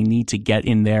things that they need to get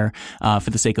in there for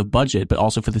the sake of budget, but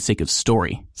also for the sake of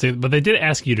story. See, but they did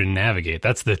ask you to navigate.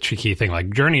 That's the tricky thing.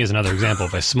 Like Journey is another example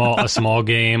of a small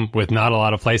game with not a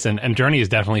lot of place, and Journey is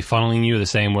definitely funneling you the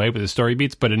same way with the story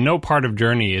beats, but in no part of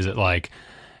Journey is it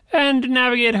and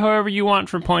navigate however you want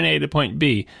from point A to point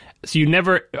B. So you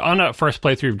never, on a first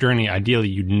playthrough of Journey, ideally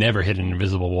you'd never hit an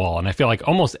invisible wall. And I feel like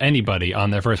almost anybody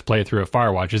on their first playthrough of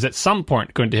Firewatch is at some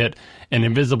point going to hit an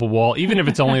invisible wall, even if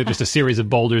it's only just a series of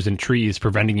boulders and trees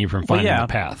preventing you from finding the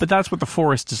path. But that's what the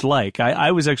forest is like.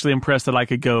 I was actually impressed that I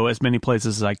could go as many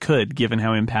places as I could, given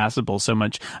how impassable so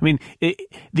much. I mean,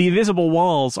 the invisible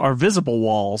walls are visible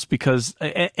walls because,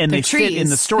 and they fit in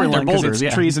the storyline because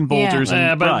it's trees and boulders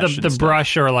and brush. But the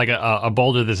brush or like a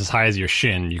boulder that's as high as your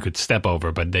shin, you could step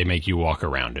over, but they make you walk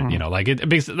around it.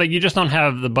 Because you just don't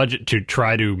have the budget to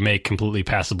try to make completely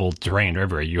passable terrain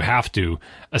everywhere. You have to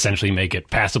essentially make it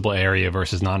passable area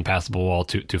versus non-passable wall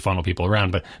to funnel people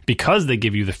around. But because they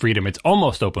give you the freedom, it's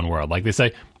almost open world. Like they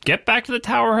say, get back to the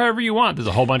tower however you want. There's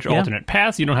a whole bunch of alternate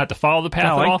paths. You don't have to follow the path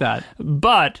at all. That.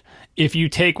 But if you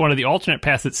take one of the alternate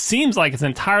paths that seems like it's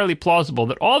entirely plausible,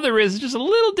 that all there is just a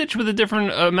little ditch with a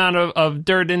different amount of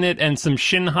dirt in it and some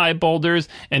shin-high boulders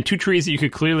and two trees that you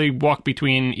could clearly walk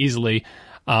between easily,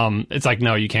 it's like,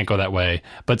 no, you can't go that way.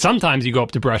 But sometimes you go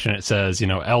up to brush and it says,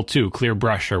 L2, clear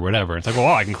brush or whatever. It's like,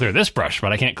 well, I can clear this brush,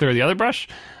 but I can't clear the other brush.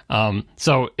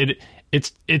 So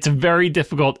it's a very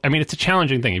difficult, it's a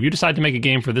challenging thing. If you decide to make a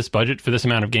game for this budget, for this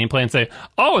amount of gameplay and say,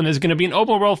 oh, and there's going to be an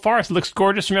open world forest that looks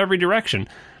gorgeous from every direction,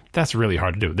 that's really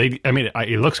hard to do.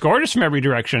 It looks gorgeous from every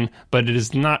direction, but it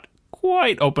is not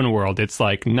quite open world. It's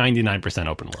like 99%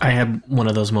 open world. I had one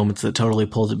of those moments that totally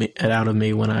pulled it out of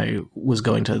me when I was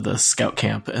going to the scout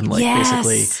camp. And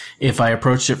basically, if I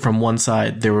approached it from one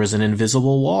side, there was an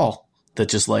invisible wall that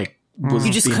just was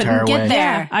you just the couldn't entire get way.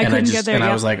 there. I couldn't get there. And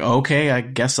I was like, okay, I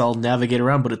guess I'll navigate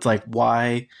around. But it's like,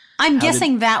 why? I'm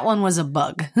guessing that one was a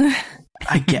bug.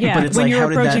 I get, but it's when like, you're how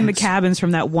did approaching that, the cabins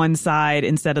from that one side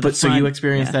instead of the But front. so you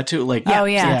experienced that too?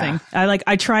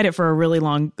 I tried it for a really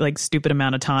long, stupid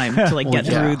amount of time to get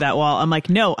through that wall. I'm like,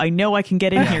 no, I know I can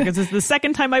get in here because it's the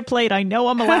second time I played. I know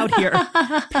I'm allowed here.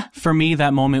 For me,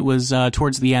 that moment was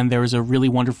towards the end. There was a really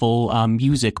wonderful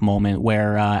music moment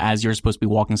where, as you're supposed to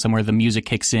be walking somewhere, the music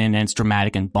kicks in and it's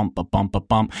dramatic and bump, bump, bump, bump,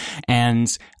 bump.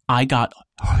 And I got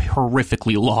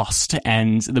horrifically lost,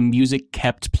 and the music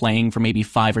kept playing for maybe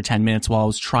 5 or 10 minutes while I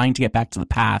was trying to get back to the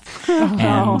path.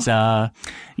 And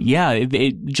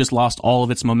it just lost all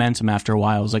of its momentum after a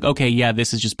while. I was like, okay,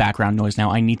 this is just background noise now.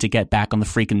 I need to get back on the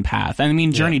freaking path.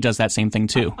 And Journey does that same thing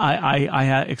too.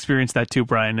 I experienced that too,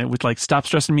 Brian. It was like, stop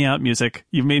stressing me out, music.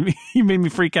 You made me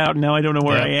freak out. Now I don't know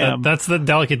where I am. That's the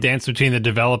delicate dance between the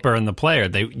developer and the player.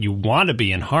 You want to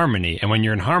be in harmony, and when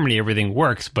you're in harmony, everything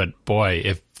works. But boy,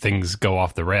 if things go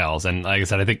off the rails. And like I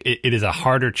said, I think it is a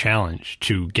harder challenge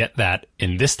to get that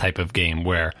in this type of game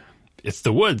where it's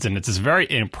the woods and it's this very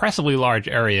impressively large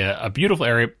area, a beautiful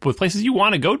area with places you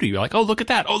want to go to. You're like, oh, look at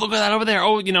that. Oh, look at that over there.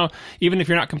 Oh, even if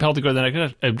you're not compelled to go to the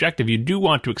next objective, you do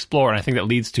want to explore. And I think that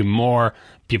leads to more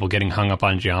people getting hung up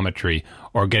on geometry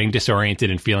or getting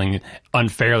disoriented and feeling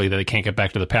unfairly that they can't get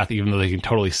back to the path, even though they can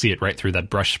totally see it right through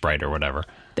that brush sprite or whatever.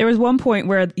 There was one point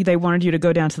where they wanted you to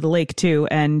go down to the lake too,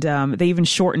 and they even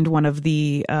shortened one of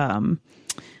the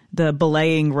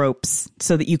belaying ropes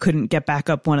so that you couldn't get back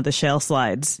up one of the shale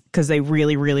slides because they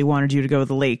really, really wanted you to go to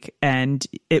the lake. And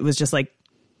it was just like,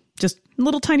 just a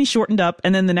little tiny shortened up.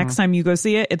 And then the next time you go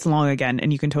see it, it's long again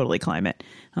and you can totally climb it.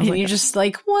 And you're just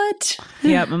like, what?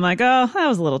 Yep. I'm like, oh, that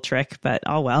was a little trick, but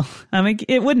oh well. I mean,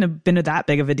 it wouldn't have been that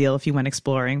big of a deal if you went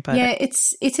exploring. But yeah,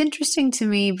 it's interesting to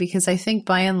me because I think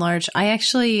by and large, I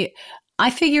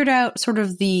figured out sort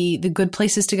of the good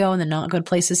places to go and the not good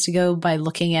places to go by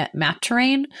looking at map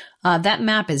terrain. That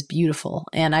map is beautiful,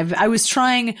 and I was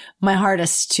trying my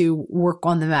hardest to work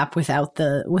on the map without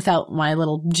my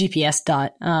little GPS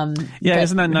dot.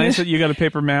 Isn't that nice that you got a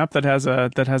paper map that has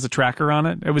a tracker on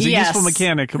it? It was a useful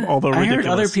mechanic, although ridiculous. I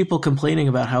heard other people complaining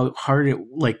about how hard it,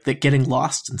 like, that getting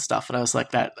lost and stuff, and I was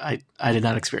like, that I did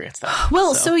not experience that.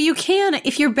 Well, so you can,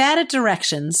 if you're bad at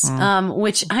directions,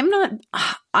 which I'm not.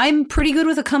 I'm pretty good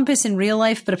with a compass in real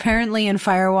life, but apparently in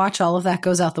Firewatch, all of that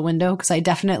goes out the window because I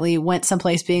definitely went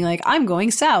someplace being like, I'm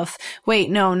going south. Wait,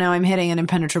 no, now I'm hitting an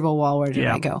impenetrable wall. Where did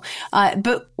I go?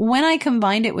 But when I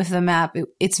combined it with the map,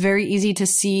 it's very easy to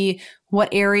see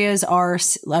what areas are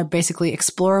basically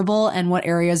explorable and what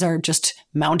areas are just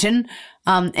mountain.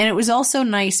 And it was also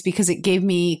nice because it gave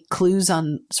me clues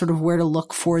on sort of where to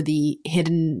look for the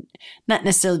hidden, not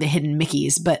necessarily the hidden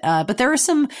Mickeys, but there are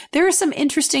some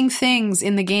interesting things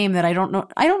in the game that I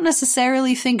don't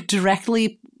necessarily think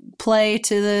directly play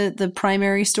to the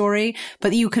primary story,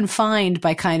 but you can find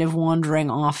by kind of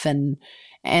wandering off and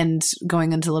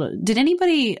going into little. Did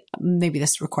anybody, maybe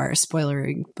this requires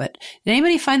spoilering, but did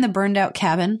anybody find the burned out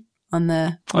cabin on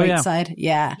the right side?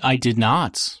 Yeah. I did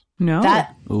not. No.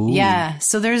 Yeah.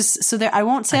 So there, I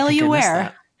won't tell you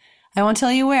where. I won't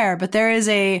tell you where, but there is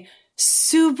a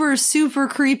super, super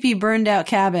creepy burned out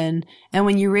cabin. And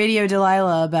when you radio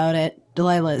Delilah about it,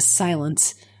 Delilah is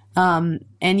silent. And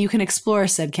you can explore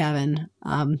said cabin.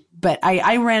 But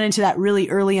I ran into that really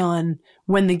early on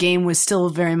when the game was still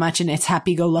very much in its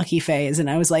happy-go-lucky phase. And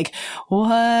I was like,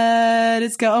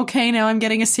 what? Okay, now I'm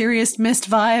getting a serious Myst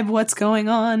vibe. What's going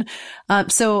on?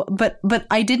 But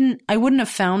I wouldn't have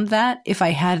found that if I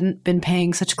hadn't been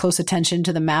paying such close attention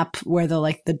to the map where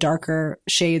the darker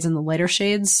shades and the lighter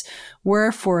shades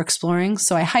were for exploring.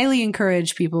 So I highly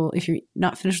encourage people, if you're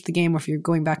not finished with the game or if you're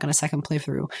going back on a second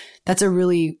playthrough, that's a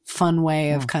really fun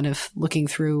way of kind of looking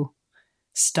through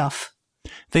stuff.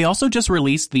 They also just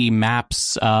released the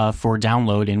maps for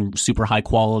download in super high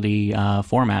quality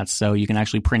formats, so you can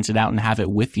actually print it out and have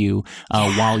it with you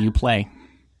while you play.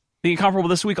 The Incomparable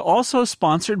this week also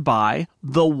sponsored by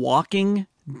The Walking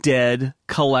Dead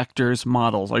collector's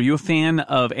models. Are you a fan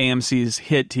of AMC's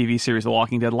hit TV series The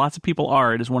Walking Dead? Lots of people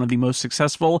are. It is one of the most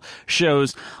successful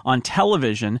shows on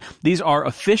television. These are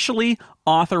officially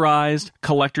authorized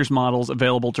collector's models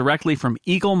available directly from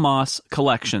Eagle Moss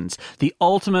Collections, the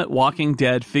ultimate Walking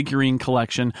Dead figurine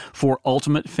collection for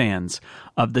ultimate fans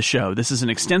of the show. This is an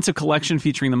extensive collection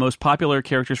featuring the most popular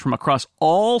characters from across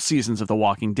all seasons of The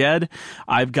Walking Dead.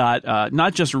 I've got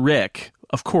not just Rick.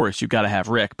 Of course, you've got to have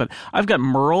Rick, but I've got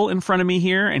Merle in front of me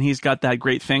here, and he's got that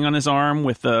great thing on his arm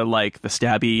with the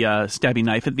stabby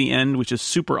knife at the end, which is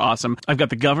super awesome. I've got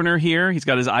the governor here. He's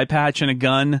got his eye patch and a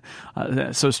gun.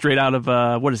 So straight out of,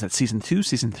 what is that, season 2,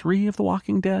 season 3 of The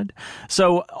Walking Dead?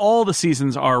 So all the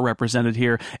seasons are represented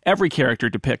here. Every character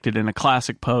depicted in a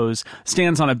classic pose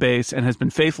stands on a base and has been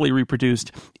faithfully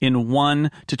reproduced in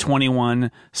 1:21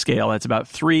 scale. That's about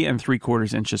 3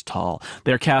 3/4 inches tall.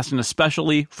 They're cast in a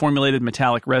specially formulated metallic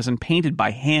resin painted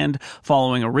by hand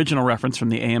following original reference from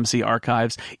the AMC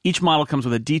archives. Each model comes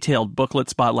with a detailed booklet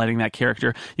spotlighting that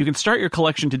character. You can start your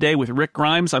collection today with Rick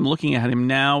Grimes. I'm looking at him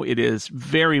now. It is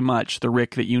very much the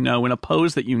Rick that you know in a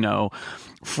pose that you know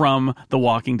from The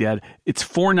Walking Dead. It's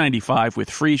 $4.95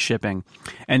 with free shipping.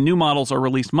 And new models are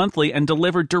released monthly and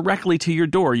delivered directly to your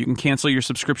door. You can cancel your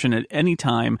subscription at any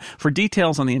time. For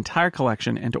details on the entire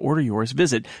collection and to order yours,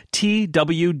 visit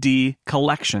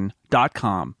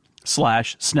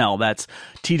twdcollection.com/Snell. That's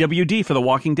TWD for The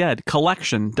Walking Dead,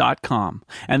 collection.com.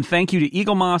 And thank you to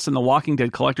Eagle Moss and The Walking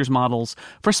Dead collector's models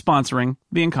for sponsoring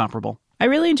The Incomparable. I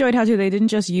really enjoyed how, too, they didn't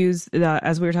just use,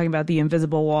 as we were talking about, the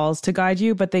invisible walls to guide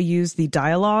you, but they used the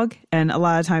dialogue. And a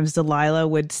lot of times Delilah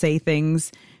would say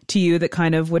things to you that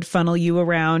kind of would funnel you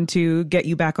around to get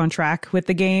you back on track with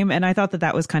the game. And I thought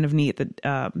that was kind of neat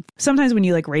that sometimes when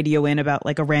you radio in about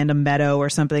a random meadow or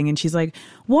something and she's like,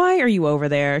 why are you over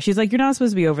there? She's like, you're not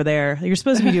supposed to be over there. You're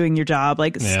supposed to be doing your job.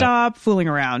 Stop fooling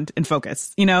around and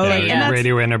focus,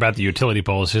 radio in about the utility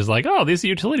poles. She's like, oh, these are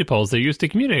utility poles. They're used to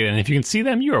communicate. And if you can see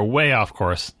them, you are way off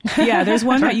course. Yeah, there's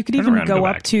one that you could even go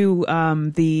up to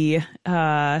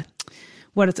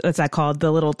what's that called?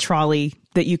 The little trolley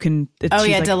that you can. Oh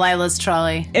yeah, like, Delilah's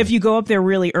trolley. if you go up there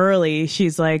really early,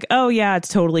 she's like, oh yeah, it's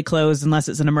totally closed unless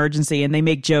it's an emergency. And they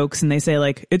make jokes and they say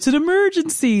like, it's an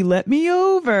emergency, let me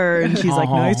over. And she's like,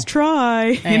 nice try.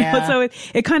 You know, so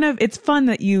it kind of, it's fun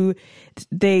that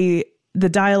the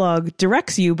dialogue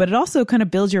directs you, but it also kind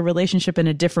of builds your relationship in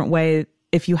a different way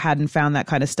if you hadn't found that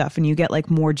kind of stuff, and you get like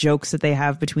more jokes that they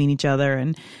have between each other.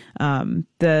 And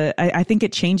I think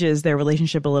it changes their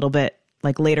relationship a little bit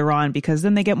like later on, because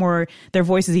then they get more, their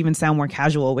voices even sound more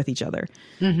casual with each other.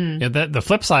 Yeah, the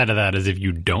flip side of that is if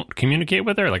you don't communicate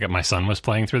with her, like my son was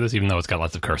playing through this, even though it's got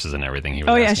lots of curses and everything. He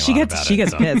was she gets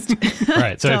pissed.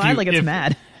 Right. So Delilah gets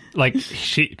mad. Like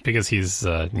because he's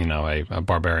a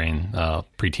barbarian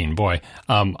preteen boy.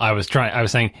 I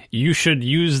was saying you should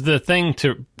use the thing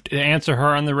to answer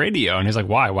her on the radio, and he's like,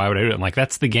 why would I do it? I'm like,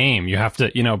 that's the game. You have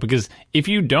to, because if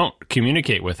you don't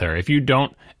communicate with her, if you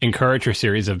don't encourage her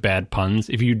series of bad puns,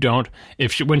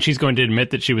 when she's going to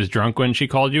admit that she was drunk when she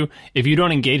called you, if you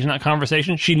don't engage in that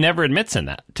conversation, she never admits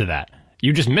to that.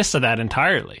 You just miss that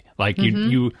entirely. Like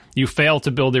you fail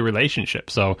to build a relationship.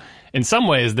 So in some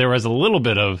ways, there was a little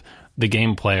bit of the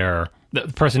game player, the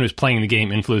person who's playing the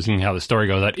game, influencing how the story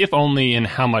goes out, if only in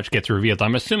how much gets revealed.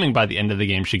 I'm assuming by the end of the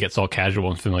game, she gets all casual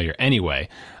and familiar anyway.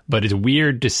 But it's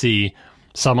weird to see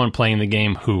someone playing the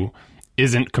game who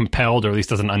isn't compelled, or at least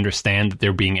doesn't understand that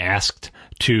they're being asked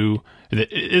to,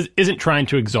 isn't trying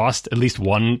to exhaust at least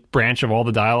one branch of all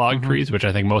the dialogue trees, which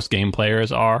I think most game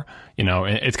players are.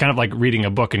 It's kind of like reading a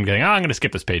book and going, I'm going to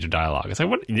skip this page of dialogue. It's like,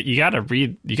 what? You got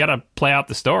to play out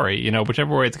the story,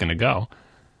 whichever way it's going to go.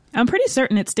 I'm pretty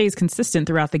certain it stays consistent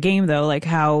throughout the game, though, like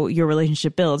how your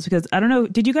relationship builds. Because I don't know,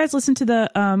 did you guys listen to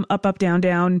the Up, Up, Down,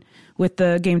 Down with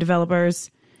the game developers?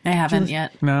 I haven't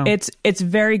yet. No. It's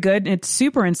very good. It's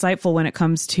super insightful when it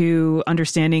comes to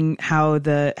understanding how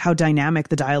dynamic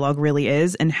the dialogue really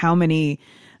is, and how many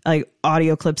like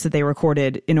audio clips that they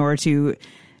recorded in order to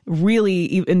really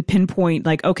even pinpoint,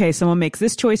 like, okay, someone makes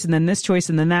this choice and then this choice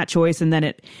and then that choice, and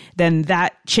then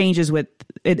that changes with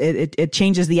it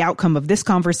changes the outcome of this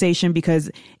conversation, because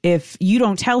if you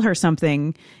don't tell her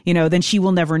something, then she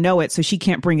will never know it, so she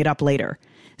can't bring it up later.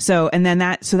 So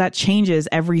that changes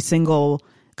every single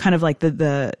kind of like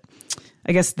the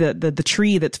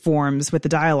tree that forms with the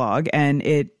dialogue, and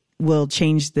it will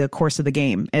change the course of the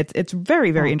game. It's very,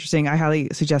 very interesting. I highly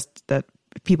suggest that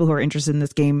people who are interested in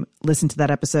this game listen to that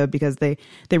episode, because they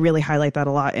really highlight that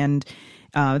a lot. And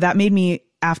that made me,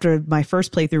 after my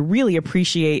first playthrough, really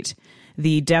appreciate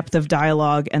the depth of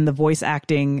dialogue and the voice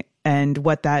acting, and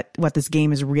what this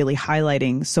game is really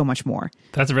highlighting so much more.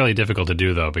 That's really difficult to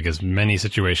do, though, because many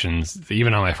situations,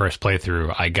 even on my first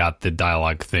playthrough, I got the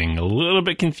dialogue thing a little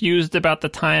bit confused about the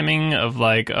timing of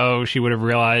like, oh, she would have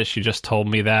realized she just told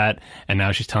me that, and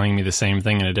now she's telling me the same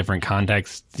thing in a different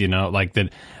context, like that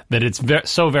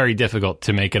it's so very difficult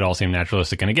to make it all seem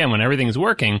naturalistic. And again, when everything is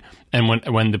working, and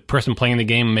when the person playing the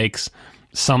game makes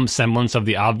some semblance of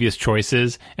the obvious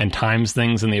choices and times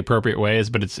things in the appropriate ways,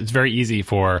 but it's very easy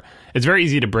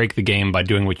to break the game by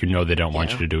doing what they don't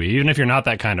want you to do, even if you're not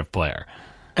that kind of player.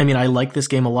 I mean, I like this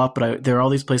game a lot, but there are all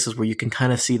these places where you can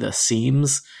kind of see the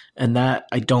seams, and that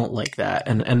I don't like that.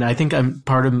 And I think I'm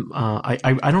part of. I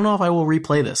don't know if I will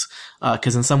replay this,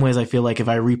 because in some ways I feel like if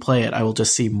I replay it, I will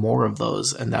just see more of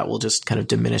those, and that will just kind of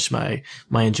diminish my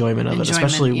enjoyment of it.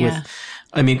 Especially with,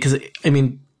 because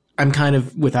I'm kind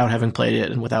of, without having played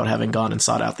it and without having gone and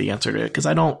sought out the answer to it, because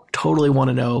I don't totally want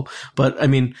to know. But I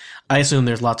mean, I assume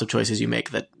there's lots of choices you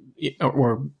make that,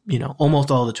 or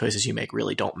almost all the choices you make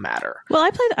really don't matter.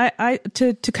 Well,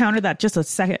 to counter that just a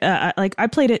second, I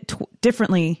played it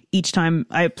differently each time.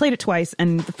 I played it twice,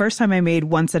 and the first time I made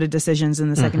one set of decisions,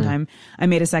 and the second time I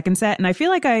made a second set. And I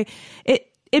feel like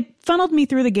it funneled me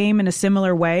through the game in a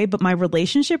similar way, but my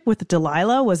relationship with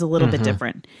Delilah was a little bit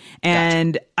different.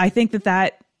 And I think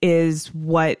that is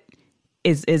what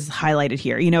is highlighted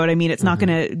here. You know what I mean? It's not going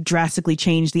to drastically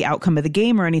change the outcome of the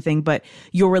game or anything, but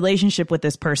your relationship with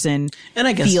this person, and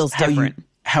I guess feels different.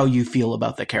 How you feel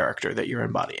about the character that you're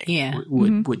embodying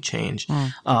would change.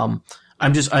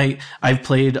 I've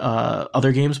played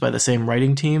other games by the same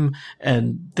writing team,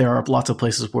 and there are lots of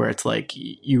places where it's like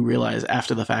you realize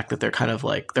after the fact that they're kind of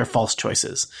like they're false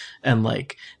choices, and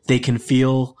like they can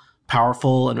feel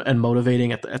powerful and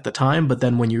motivating at the time, but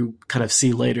then when you kind of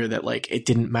see later that like it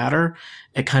didn't matter,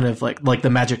 it kind of like the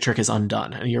magic trick is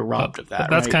undone and you're robbed of that.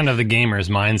 That's right? kind of the gamer's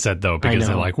mindset though, because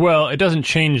they're like, well, it doesn't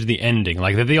change the ending.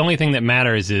 Like the only thing that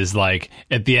matters is like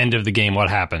at the end of the game, what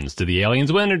happens? Do the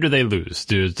aliens win or do they lose?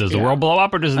 Does the world blow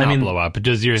up or does it not blow up?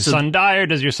 Does your son die or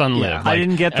does your son live? I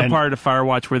didn't get the part of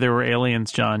Firewatch where there were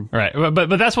aliens, John. Right,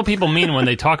 but that's what people mean when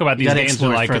they talk about these games.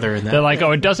 They're like,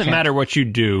 oh, it doesn't matter what you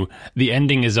do, the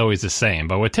ending is always the same.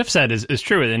 But what Tiff said is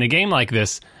true. In a game like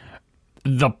this,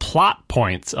 the plot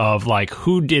points of like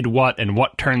who did what and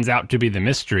what turns out to be the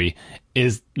mystery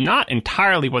is not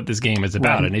entirely what this game is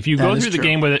about. Right. And if you go through the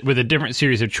game with a different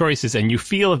series of choices and you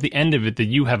feel at the end of it that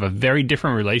you have a very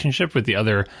different relationship with the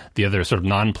other sort of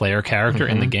non-player character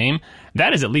in the game,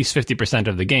 that is at least 50%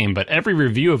 of the game. But every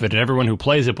review of it and everyone who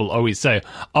plays it will always say,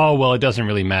 oh, well, it doesn't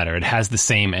really matter. It has the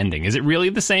same ending. Is it really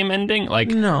the same ending? Like,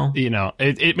 no. You know,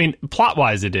 I mean,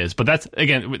 plot-wise it is. But that's,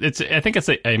 again, I think it's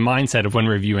a mindset of when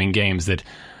reviewing games that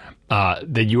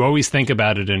you always think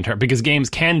about it in terms, because games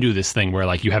can do this thing where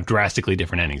like you have drastically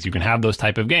different endings. You can have those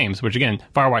type of games, which again,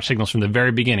 Firewatch signals from the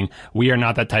very beginning, we are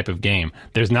not that type of game.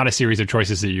 There's not a series of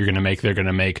choices that you're going to make. They're going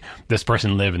to make this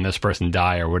person live and this person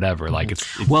die or whatever. Like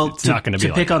it's not going to be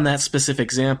like pick on that specific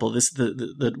example.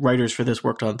 The writers for this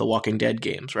worked on the Walking Dead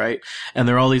games, right? And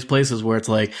there are all these places where it's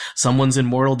like someone's in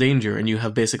mortal danger and you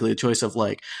have basically a choice of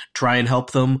like try and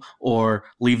help them or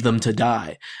leave them to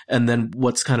die. And then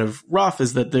what's kind of rough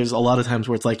is that there's a lot of times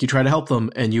where it's like you try to help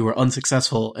them and you are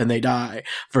unsuccessful and they die,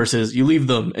 versus you leave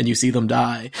them and you see them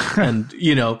die, and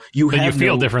you know you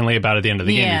feel differently about it at the end of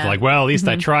the game. You're like, well, at least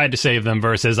I tried to save them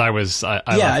versus I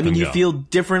mean you feel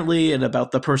differently and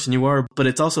about the person you are, but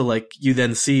it's also like you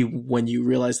then see when you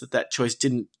realize that choice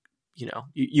didn't, you know,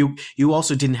 you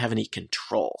also didn't have any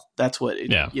control. That's what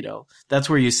you know, that's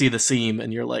where you see the seam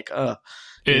and you're like,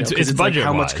 it's budget like,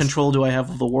 how much control do I have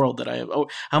of the world that I have? Oh,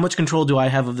 how much control do I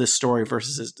have of this story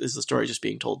versus is the story just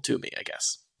being told to me, I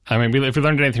guess. I mean, if we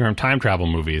learned anything from time travel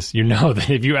movies, you know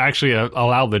that if you actually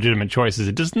allow legitimate choices,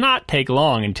 it does not take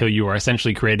long until you are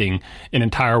essentially creating an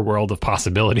entire world of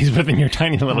possibilities within your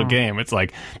tiny little game. It's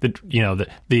like the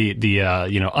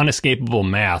unescapable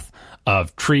math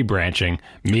of tree branching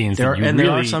means there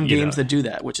are some games that do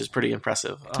that, which is pretty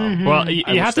impressive. Well,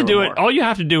 you have to do it. All you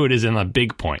have to do it is in the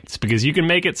big points, because you can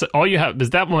make it. So all you have is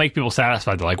that will make people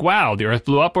satisfied. They're like, "Wow, the Earth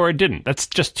blew up," or it didn't. That's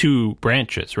just two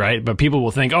branches, right? But people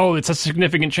will think, "Oh, it's a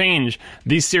significant change."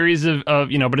 These series of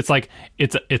but it's like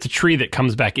it's a tree that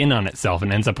comes back in on itself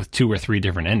and ends up with 2 or 3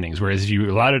 different endings. Whereas if you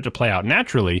allowed it to play out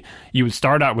naturally, you would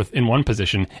start out in one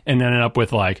position and then end up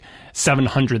with like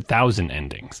 700,000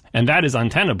 endings, and that is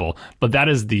untenable. But that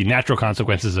is the natural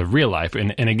consequences of real life.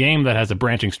 In a game that has a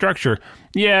branching structure,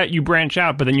 you branch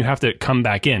out, but then you have to come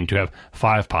back in to have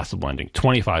 5 possible endings,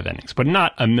 25 endings, but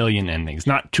not 1 million endings,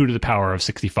 not 2 to the power of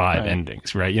 65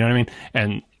 endings, right? You know what I mean?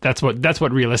 And that's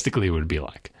what realistically it would be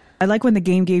like. I like when the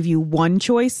game gave you one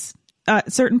choice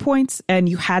at certain points and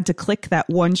you had to click that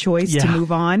one choice to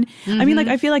move on. I mean, like,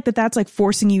 I feel like that's like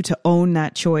forcing you to own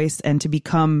that choice and to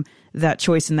become that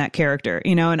choice in that character,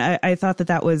 you know? And I thought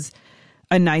that was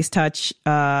a nice touch,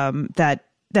 that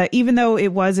even though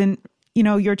it wasn't, you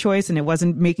know, your choice and it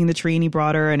wasn't making the tree any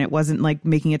broader and it wasn't like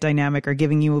making it dynamic or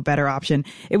giving you a better option,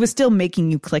 it was still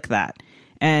making you click that.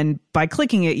 And by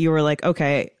clicking it, you were like,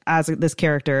 okay, as this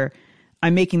character,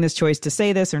 I'm making this choice to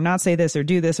say this or not say this or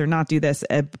do this or not do this,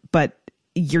 but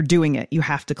you're doing it. You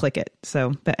have to click it.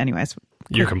 So, but anyways.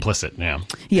 You're complicit now.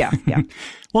 Yeah.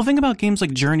 Well, think about games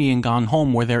like Journey and Gone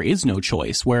Home, where there is no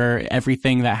choice, where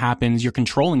everything that happens, you're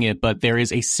controlling it, but there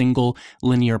is a single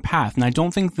linear path. And I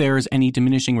don't think there's any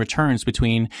diminishing returns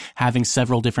between having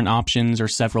several different options or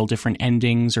several different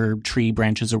endings or tree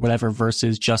branches or whatever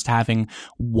versus just having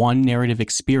one narrative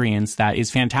experience that is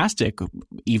fantastic,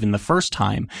 even the first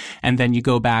time. And then you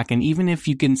go back, and even if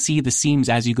you can see the seams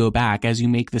as you go back, as you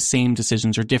make the same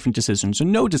decisions or different decisions or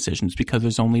no decisions because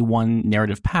there's only one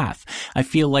narrative path, I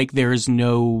feel like there's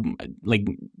no, like,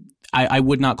 I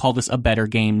would not call this a better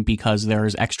game because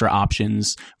there's extra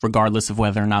options, regardless of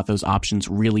whether or not those options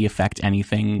really affect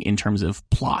anything in terms of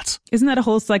plot. Isn't that a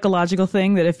whole psychological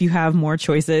thing that if you have more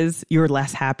choices, you're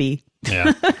less happy?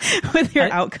 Yeah. With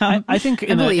your outcome. I think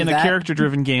in a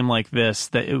character-driven game like this,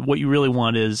 that what you really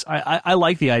want is, I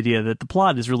like the idea that the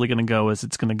plot is really going to go as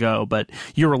it's going to go, but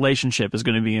your relationship is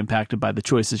going to be impacted by the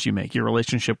choices you make. Your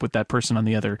relationship with that person on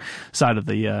the other side of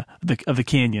the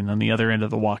canyon, on the other end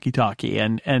of the walkie-talkie,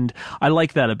 and I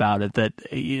like that about it. That,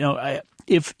 you know,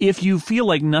 if you feel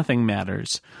like nothing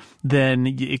matters, then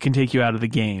it can take you out of the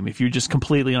game. If you're just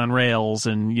completely on rails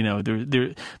and,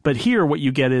 but here what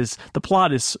you get is the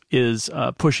plot is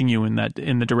pushing you in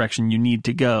the direction you need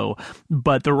to go.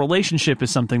 But the relationship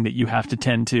is something that you have to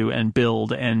tend to and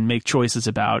build and make choices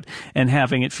about, and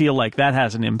having it feel like that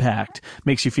has an impact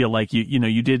makes you feel like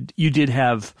you did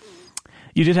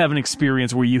have an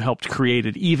experience where you helped create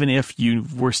it, even if you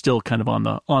were still kind of on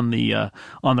the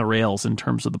rails in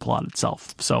terms of the plot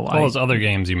itself. So all those other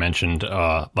games you mentioned,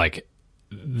 like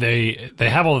they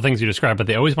have all the things you described, but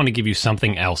they always want to give you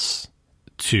something else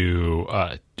to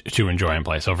enjoy and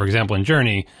play. So, for example, in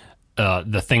Journey,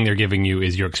 the thing they're giving you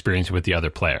is your experience with the other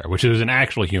player, which is an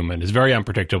actual human, is very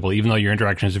unpredictable. Even though your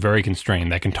interaction is very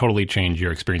constrained, that can totally change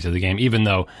your experience of the game, even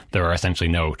though there are essentially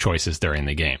no choices during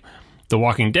the game. The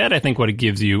Walking Dead, I think what it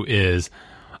gives you is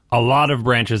a lot of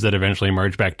branches that eventually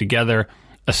merge back together,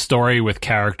 a story with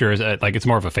characters, like it's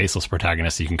more of a faceless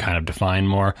protagonist so you can kind of define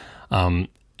more.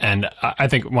 And I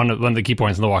think one of the key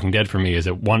points in The Walking Dead for me is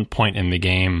at one point in the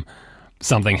game,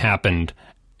 something happened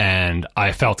and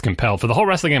I felt compelled. For the whole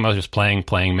rest of the game, I was just playing,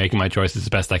 making my choices as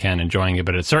best I can, enjoying it.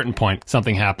 But at a certain point,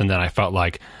 something happened and I felt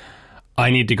like I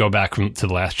need to go back to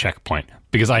the last checkpoint,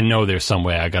 because I know there's some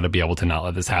way I got to be able to not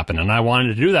let this happen. And I wanted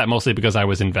to do that mostly because I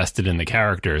was invested in the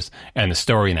characters and the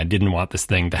story, and I didn't want this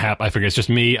thing to happen. I figured it's just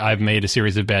me. I've made a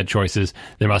series of bad choices.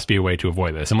 There must be a way to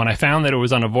avoid this. And when I found that it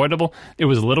was unavoidable, it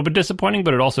was a little bit disappointing,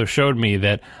 but it also showed me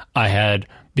that I had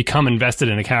become invested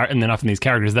in enough in these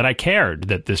characters that I cared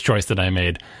that this choice that I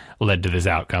made led to this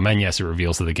outcome. And yes, it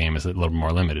reveals that the game is a little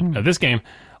more limited. Now, this game,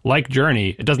 like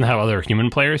Journey, it doesn't have other human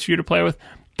players for you to play with,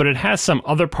 but it has some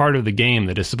other part of the game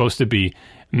that is supposed to be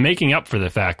making up for the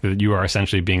fact that you are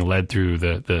essentially being led through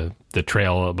the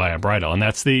trail by a bridle. And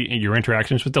that's your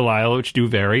interactions with Delilah, which do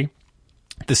vary.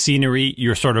 The scenery,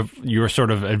 you're sort of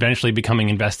eventually becoming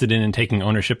invested in and taking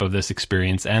ownership of this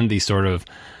experience, and the sort of,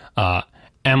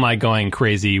 am I going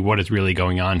crazy? What is really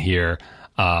going on here?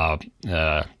 What do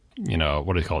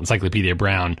you call it? Encyclopedia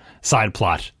Brown side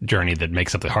plot journey that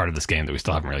makes up the heart of this game that we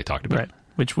still haven't really talked about. Right.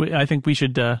 Which I think we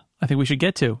should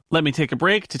get to. Let me take a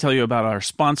break to tell you about our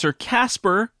sponsor,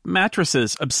 Casper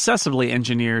Mattresses, obsessively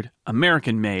engineered,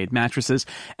 American-made mattresses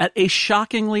at a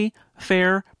shockingly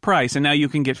fair price. And now you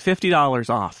can get $50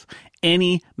 off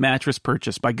any mattress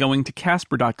purchase by going to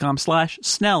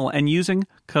casper.com/Snell and using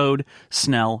code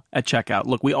SNELL at checkout.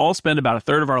 Look, we all spend about a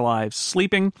third of our lives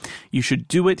sleeping. You should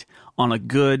do it on a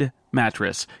good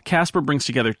mattress. Casper brings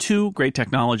together two great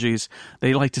technologies.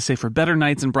 They like to say for better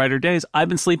nights and brighter days. I've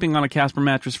been sleeping on a Casper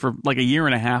mattress for like a year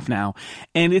and a half now,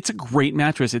 and it's a great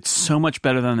mattress. It's so much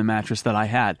better than the mattress that I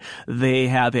had. They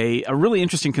have a really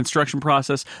interesting construction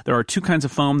process. There are two kinds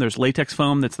of foam. There's latex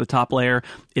foam, that's the top layer.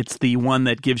 It's the one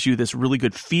that gives you this really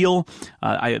good feel.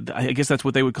 I guess that's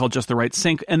what they would call just the right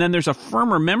sink. And then there's a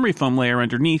firmer memory foam layer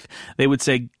underneath. They would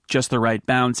say just the right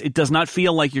bounce. It does not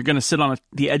feel like you're going to sit on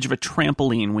the edge of a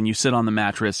trampoline when you sit on the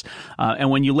mattress. And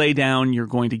when you lay down, you're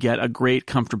going to get a great,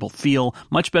 comfortable feel,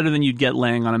 much better than you'd get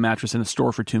laying on a mattress in a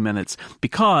store for 2 minutes,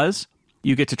 because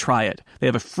you get to try it. They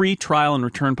have a free trial and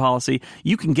return policy.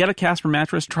 You can get a Casper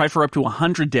mattress, try for up to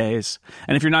 100 days.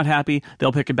 And if you're not happy,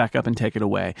 they'll pick it back up and take it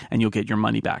away, and you'll get your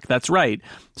money back. That's right.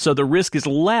 So the risk is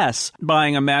less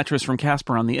buying a mattress from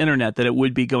Casper on the internet than it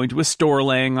would be going to a store,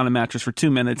 laying on a mattress for 2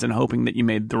 minutes and hoping that you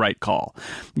made the right call.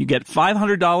 You get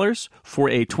 $500 for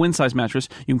a twin-size mattress.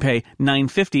 You can pay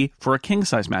 $950 for a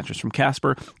king-size mattress from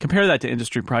Casper. Compare that to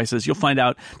industry prices. You'll find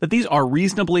out that these are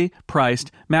reasonably priced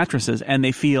mattresses, and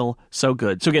they feel so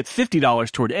good. So get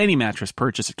 $50 toward any mattress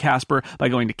purchase at Casper by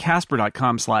going to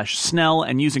casper.com/Snell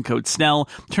and using code SNELL.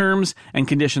 Terms and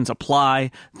conditions apply.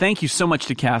 Thank you so much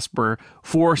to Casper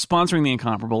for sponsoring The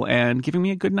Incomparable and giving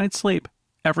me a good night's sleep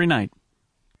every night.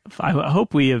 I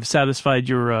hope we have satisfied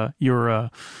your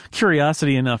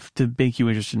curiosity enough to make you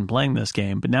interested in playing this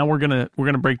game. But now we're gonna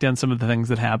break down some of the things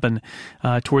that happen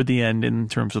toward the end in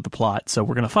terms of the plot. So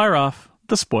we're gonna fire off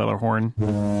the spoiler horn.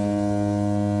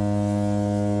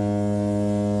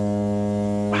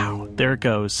 Wow, there it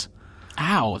goes.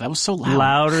 Ow, that was so loud.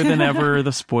 Louder than ever,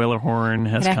 the spoiler horn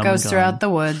has come and gone. It echoes throughout the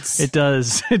woods. It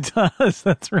does. It does.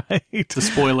 That's right. The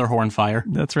spoiler horn fire.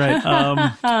 That's right.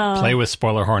 Play with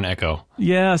spoiler horn echo.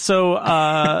 Yeah. So,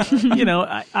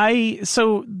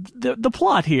 so the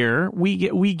plot here,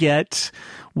 we get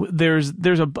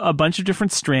there's a bunch of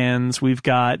different strands. We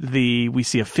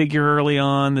see a figure early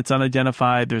on that's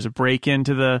unidentified. There's a break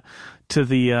into the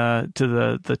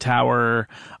tower.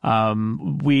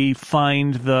 We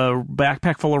find the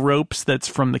backpack full of ropes that's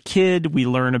from the kid. We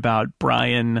learn about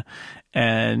Brian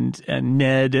and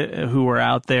Ned, who are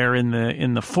out there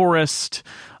in the forest.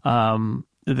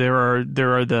 there are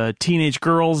the teenage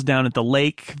girls down at the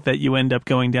lake that you end up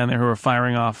going down there who are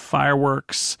firing off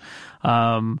fireworks.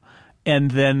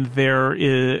 And then there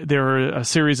are a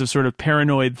series of sort of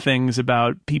paranoid things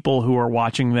about people who are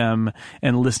watching them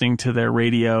and listening to their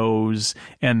radios.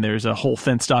 And there's a whole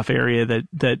fenced off area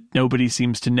that nobody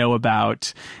seems to know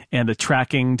about, and a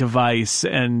tracking device,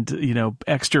 and, you know,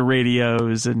 extra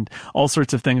radios and all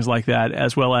sorts of things like that,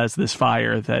 as well as this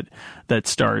fire that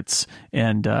starts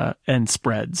and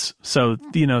spreads. So,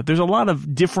 you know, there's a lot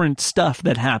of different stuff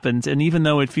that happens. And even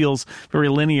though it feels very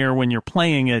linear when you're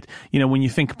playing it, you know, when you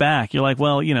think back, you're like,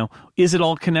 well, you know, is it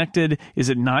all connected? Is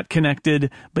it not connected?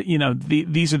 But, you know,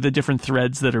 these are the different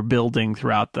threads that are building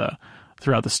throughout the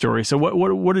story. So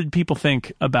what did people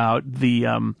think about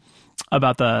the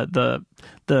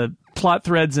plot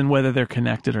threads and whether they're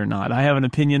connected or not? I have an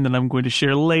opinion that I'm going to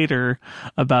share later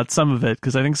about some of it,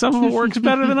 because I think some of it works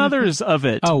better than others of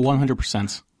it. Oh,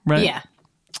 100%. Right? Yeah.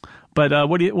 But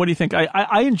what do you think?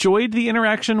 I enjoyed the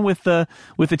interaction with the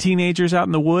teenagers out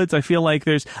in the woods. I feel like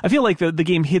the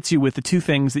game hits you with the two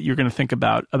things that you're going to think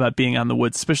about being out in the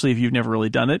woods, especially if you've never really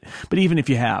done it. But even if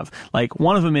you have, like,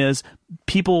 one of them is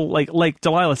people, like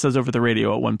Delilah says over the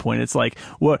radio at one point, it's like,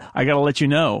 "What? I got to let you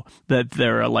know that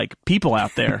there are, like, people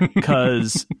out there,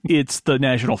 because it's the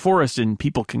national forest and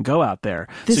people can go out there.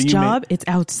 This job, it's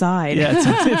outside." Yeah,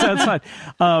 it's outside.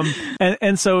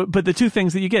 And so, but the two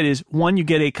things that you get is, one, you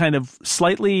get a kind of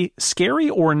slightly scary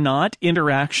or not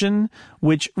interaction,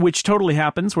 which totally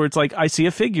happens, where it's like, I see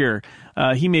a figure,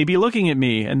 he may be looking at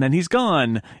me, and then he's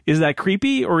gone. Is that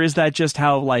creepy, or is that just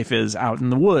how life is out in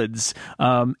the woods?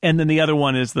 And then the other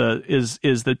one is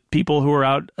the people who are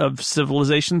out of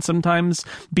civilization sometimes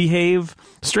behave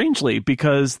strangely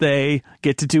because they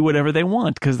get to do whatever they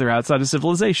want because they're outside of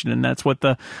civilization, and that's what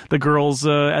the girls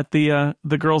at the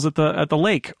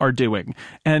lake are doing.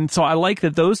 And so I like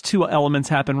that those two elements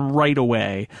happen right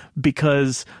away,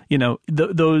 because, you know,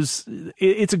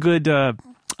 it's a good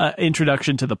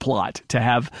introduction to the plot to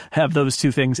have those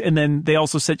two things. And then they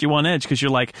also set you on edge, because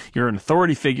you're an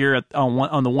authority figure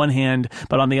on the one hand,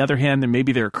 but on the other hand,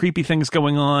 there are creepy things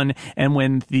going on. And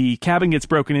when the cabin gets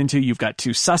broken into, you've got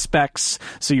two suspects,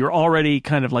 so you're already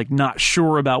kind of like not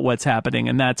sure about what's happening,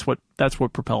 and that's what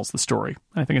propels the story.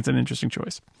 I think it's an interesting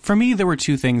choice. For me, there were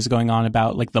two things going on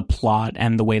about, like, the plot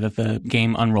and the way that the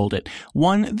game unrolled it.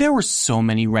 One, there were so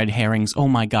many red herrings. Oh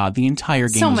my God, the entire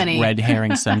game was red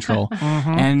herring central.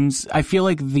 And I feel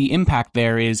like the impact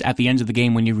there is at the end of the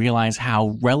game, when you realize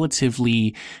how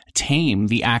relatively tame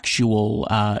the actual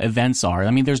events are.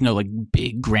 I mean, there's no, like,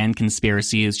 big grand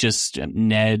conspiracy. It's just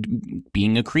Ned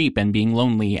being a creep and being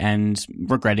lonely and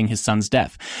regretting his son's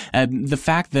death. The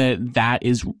fact that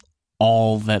is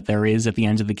all that there is at the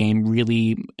end of the game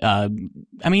really, I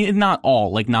mean, not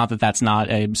all, like, not that that's not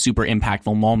a super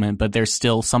impactful moment, but there's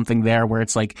still something there where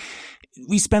it's like,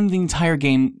 we spend the entire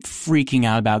game freaking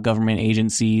out about government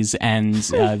agencies and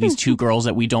these two girls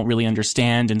that we don't really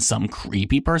understand and some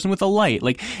creepy person with a light.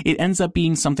 Like, it ends up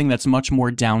being something that's much more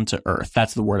down to earth.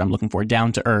 That's the word I'm looking for,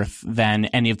 down to earth, than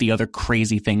any of the other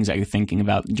crazy things that you're thinking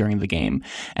about during the game.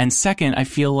 And second, I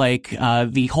feel like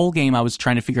the whole game I was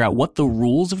trying to figure out what the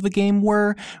rules of the game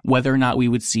were, whether or not we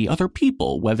would see other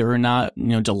people, whether or not, you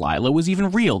know, Delilah was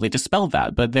even real. They dispelled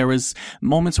that. But there was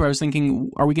moments where I was thinking,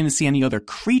 are we going to see any other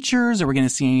creatures? Are we going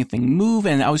to see anything move?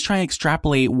 And I was trying to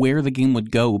extrapolate where the game would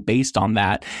go based on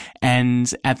that.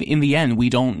 And in the end, we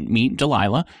don't meet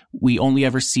Delilah. We only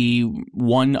ever see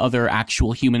one other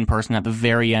actual human person at the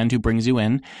very end who brings you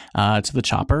in to the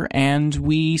chopper. And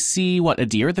we see, a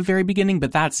deer at the very beginning,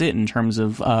 but that's it in terms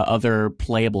of other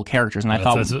playable characters. And I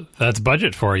thought that's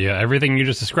budget for you. Everything you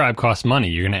just described costs money.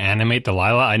 You're going to animate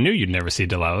Delilah. I knew you'd never see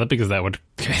Delilah, because that would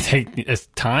take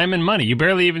time and money. You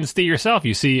barely even see yourself.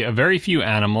 You see a very few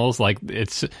animals. Like,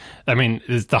 it's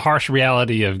the harsh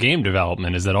reality of game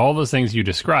development is that all those things you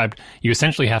described, you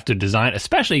essentially have to design,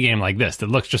 especially a game like this that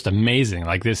looks just amazing.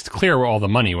 Like, it's clear where all the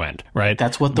money went, right?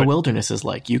 That's what the wilderness is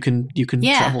like. You can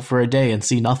travel for a day and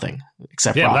see nothing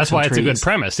except rocks that's why and it's a trees. good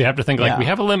premise. You have to think, like, we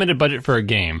have a limited budget for a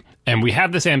game, and we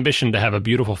have this ambition to have a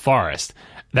beautiful forest.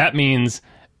 That means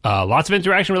lots of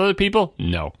interaction with other people?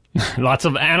 No. Lots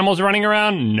of animals running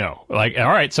around? No. Like, all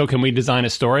right, so can we design a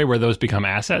story where those become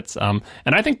assets? And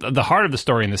I think the heart of the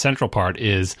story and the central part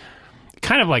is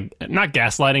kind of like, not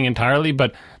gaslighting entirely,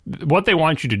 but what they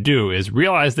want you to do is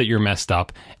realize that you're messed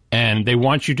up and they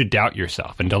want you to doubt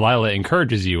yourself. And Delilah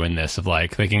encourages you in this of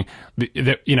like thinking,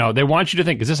 you know, they want you to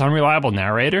think, is this unreliable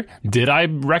narrator? Did I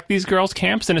wreck these girls'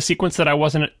 camps in a sequence that I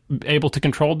wasn't able to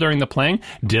control during the playing?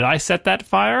 Did I set that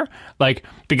fire? Like,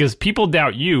 because people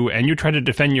doubt you and you try to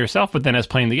defend yourself, but then as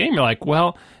playing the game, you're like,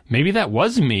 well, maybe that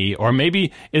was me, or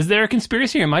maybe is there a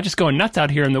conspiracy, or am I just going nuts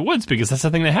out here in the woods? Because that's the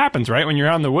thing that happens, right? When you're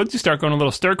out in the woods, you start going a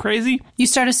little stir crazy. You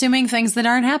start assuming things that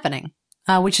aren't happening,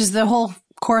 which is the whole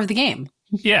core of the game.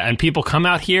 Yeah, and people come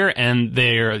out here and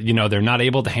they're not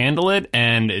able to handle it,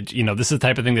 and this is the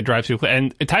type of thing that drives people.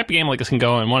 And a type of game like this can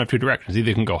go in one of two directions. Either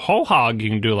you can go whole hog, you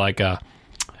can do like a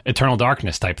Eternal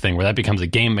Darkness type thing where that becomes a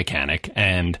game mechanic,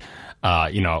 and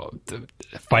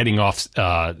fighting off,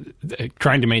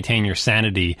 trying to maintain your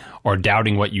sanity, or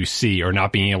doubting what you see, or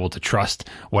not being able to trust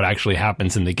what actually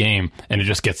happens in the game. And it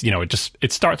just gets,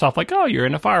 it starts off like, oh, you're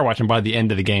in a Firewatch, and by the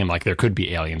end of the game, like there could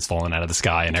be aliens falling out of the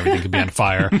sky and everything could be on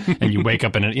fire, and you wake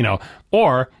up in it,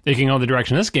 or it can go the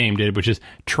direction this game did, which is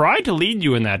try to lead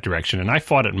you in that direction. And I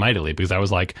fought it mightily because I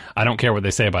was like, I don't care what they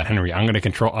say about Henry. I'm going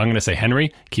to say,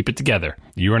 Henry, keep it together.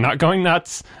 You are not going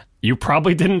nuts. You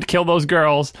probably didn't kill those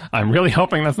girls. I'm really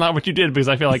hoping that's not what you did, because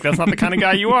I feel like that's not the kind of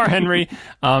guy you are, Henry.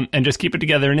 And just keep it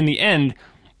together. And in the end,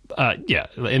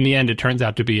 it turns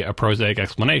out to be a prosaic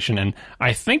explanation. And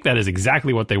I think that is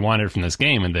exactly what they wanted from this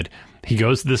game, and that he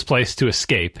goes to this place to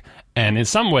escape. And in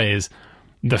some ways,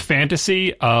 the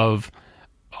fantasy of,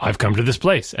 I've come to this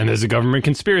place, and there's a government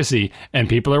conspiracy, and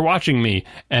people are watching me,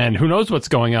 and who knows what's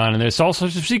going on, and there's all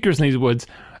sorts of secrets in these woods.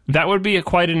 That would be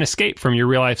quite an escape from your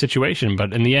real-life situation.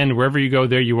 But in the end, wherever you go,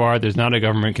 there you are. There's not a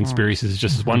government conspiracy. It's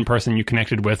just one person you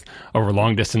connected with over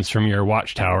long distance from your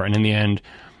watchtower. And in the end,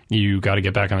 you got to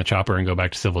get back on the chopper and go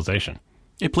back to civilization.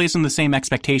 It plays in the same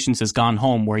expectations as Gone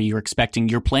Home, where you're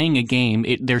playing a game.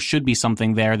 There should be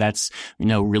something there that's,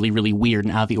 really, really weird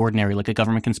and out of the ordinary, like a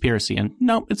government conspiracy. And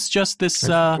no, it's just this...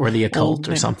 or the occult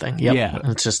or something. Yep. Yeah.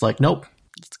 It's just like, nope.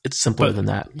 It's simpler than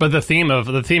that. But the theme of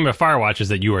Firewatch is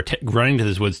that you are running to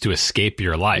these woods to escape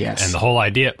your life. Yes. And the whole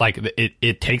idea, like,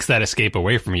 it takes that escape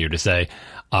away from you to say,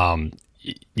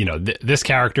 this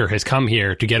character has come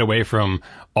here to get away from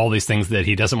all these things that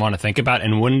he doesn't want to think about.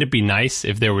 And wouldn't it be nice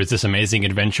if there was this amazing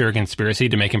adventure conspiracy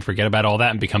to make him forget about all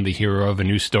that and become the hero of a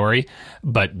new story?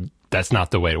 But that's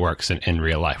not the way it works in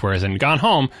real life. Whereas in Gone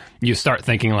Home, you start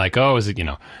thinking like, oh, is it,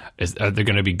 are there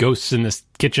going to be ghosts in this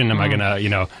kitchen? Am I going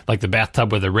to, like the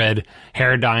bathtub with the red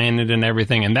hair dye in it and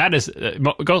everything? And that is,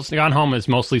 Gone Home is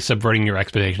mostly subverting your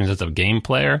expectations as a game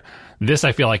player. This,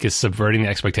 I feel like, is subverting the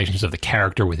expectations of the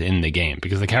character within the game,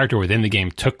 because the character within the game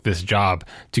took this job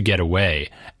to get away.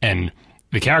 And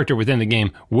the character within the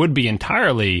game would be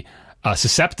entirely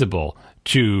susceptible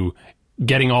to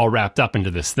getting all wrapped up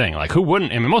into this thing. Like, who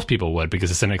wouldn't? I mean, most people would,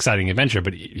 because it's an exciting adventure,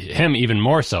 but him even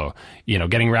more so,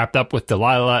 getting wrapped up with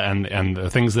Delilah and the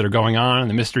things that are going on and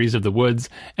the mysteries of the woods.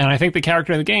 And I think the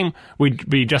character in the game would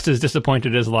be just as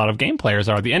disappointed as a lot of game players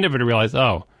are at the end of it, to realize,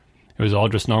 oh, it was all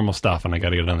just normal stuff and I got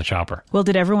to get on the chopper. Well,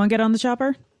 did everyone get on the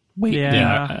chopper? Wait,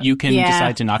 you can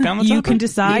decide to not go on the chopper? You can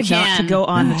decide not to go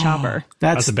on the chopper.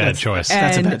 That's a bad choice.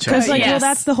 That's a bad choice. Because, well,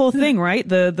 that's the whole thing, right?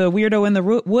 The weirdo in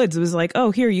the woods was like,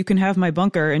 oh, here, you can have my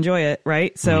bunker, enjoy it,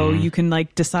 right? So you can,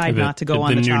 decide not to go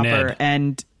on the chopper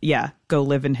and, go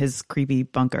live in his creepy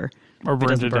bunker. Or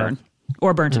burn to death.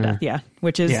 Or burn to death,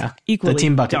 which is equally the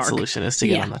team bucket dark solution is to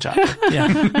get on the chopper.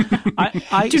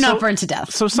 I do not burn to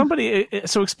death. So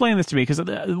explain this to me, because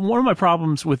one of my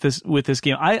problems with this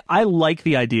game, I like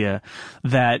the idea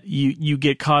that you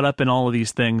get caught up in all of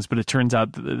these things, but it turns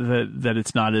out that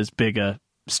it's not as big a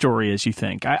story as you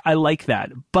think. I like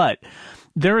that, but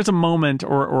there is a moment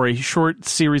or a short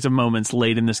series of moments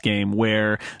late in this game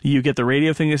where you get the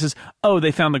radio thing that says, oh,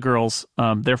 they found the girls,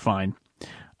 they're fine.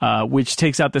 Which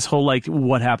takes out this whole,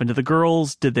 what happened to the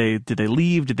girls? Did they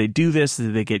leave? Did they do this?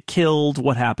 Did they get killed?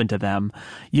 What happened to them?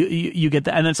 You get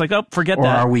that, and it's like, oh, forget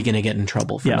that. Or are we going to get in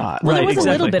trouble for not? Well, there was a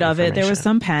little bit of it. There was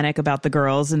some panic about the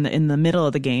girls in the middle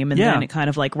of the game, and then it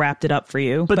kind of wrapped it up for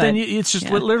you. But then it's just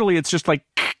literally, it's just like,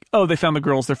 oh, they found the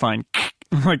girls, they're fine.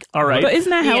 Like, all right. But isn't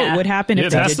that how it would happen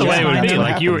if they that's did the way it would be. That's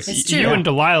Like, you and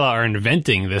Delilah are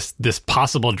inventing this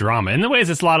possible drama. In the ways,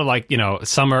 it's a lot of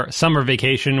summer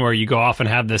vacation where you go off and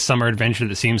have this summer adventure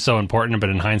that seems so important, but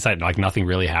in hindsight, nothing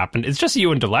really happened. It's just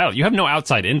you and Delilah. You have no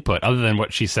outside input other than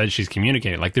what she said she's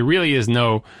communicating. Like, there really is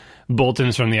no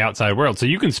bulletins from the outside world. So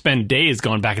you can spend days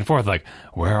going back and forth like,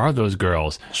 where are those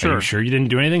girls? Sure. Are you sure you didn't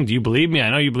do anything? Do you believe me? I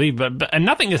know you believe, but and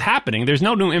nothing is happening. There's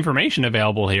no new information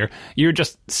available here. You're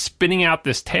just spinning out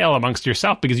this tale amongst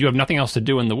yourself because you have nothing else to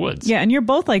do in the woods. Yeah, and you're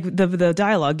both like the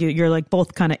dialogue, you're like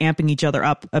both kind of amping each other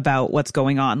up about what's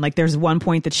going on. Like there's one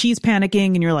point that she's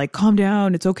panicking and you're like, calm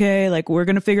down, it's okay, like we're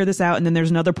gonna figure this out. And then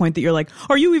there's another point that you're like,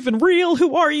 are you even real?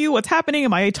 Who are you? What's happening?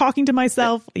 Am I talking to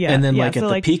myself? Yeah. And then yeah, like at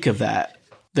the peak of that,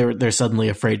 they're suddenly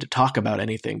afraid to talk about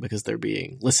anything because they're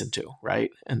being listened to,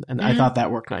 right? And I thought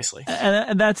that worked nicely.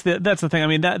 And that's the thing. I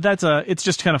mean, it's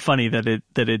just kind of funny that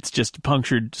it's just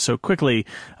punctured so quickly.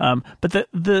 But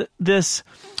this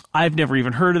I've never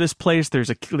even heard of this place. There's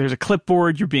a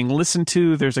clipboard. You're being listened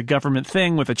to. There's a government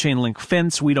thing with a chain link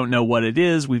fence. We don't know what it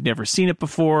is. We've never seen it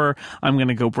before. I'm going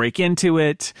to go break into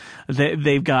it.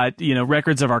 They've got,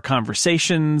 records of our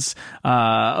conversations.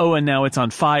 And now it's on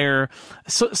fire.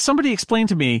 So somebody explain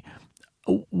to me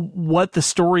what the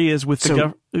story is with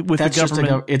the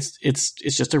government. It's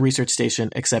just a research station,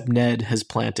 except Ned has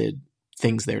planted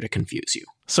things there to confuse you.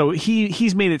 So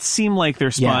he's made it seem like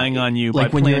they're spying on you,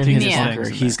 like by when you're in planting his these bunker,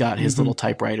 things. he's got his little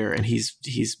typewriter and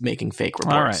he's making fake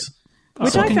reports. All right.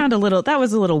 Which I found that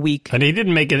was a little weak. And he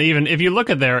didn't make it even, if you look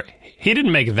at there, he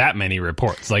didn't make that many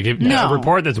reports. Like a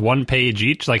report that's 1 page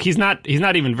each, like he's not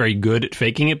even very good at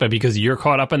faking it, but because you're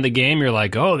caught up in the game, you're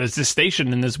like, oh, there's this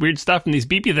station and this weird stuff and these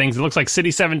beepy things. It looks like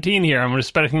City 17 here. I'm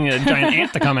expecting a giant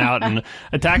ant to come out and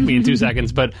attack me in 2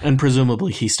 seconds. And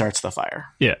presumably he starts the fire.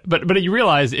 Yeah. But you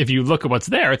realize if you look at what's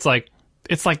there, it's like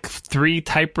 3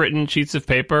 typewritten sheets of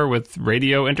paper with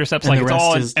radio intercepts. And like it's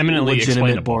all eminently legitimate,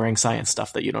 explainable. boring science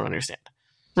stuff that you don't understand.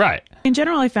 Right. In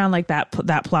general, I found like that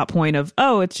plot point of,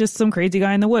 it's just some crazy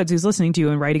guy in the woods who's listening to you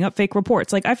and writing up fake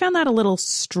reports. Like I found that a little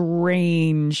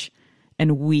strange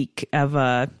and weak of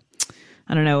a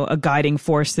guiding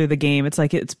force through the game. It's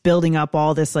like it's building up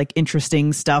all this like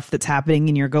interesting stuff that's happening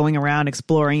and you're going around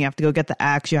exploring. You have to go get the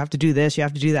axe. You have to do this. You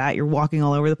have to do that. You're walking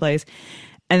all over the place.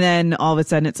 And then all of a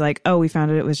sudden it's like, we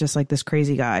found it was just like this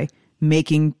crazy guy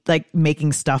making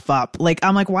stuff up. Like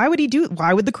I'm like, why would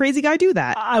the crazy guy do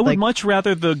that? I would much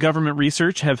rather the government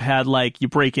research have had like you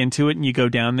break into it and you go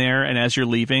down there and as you're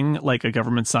leaving, like a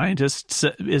government scientist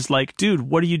is like, dude,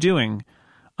 what are you doing?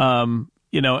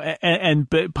 And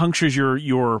punctures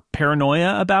your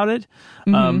paranoia about it.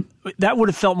 That would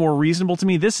have felt more reasonable to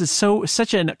me. This is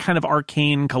such a kind of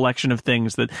arcane collection of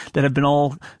things that have been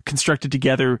all constructed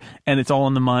together, and it's all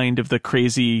in the mind of the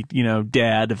crazy,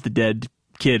 dad of the dead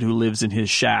kid who lives in his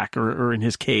shack or in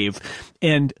his cave.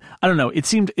 And I don't know, it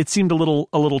seemed a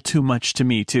little too much to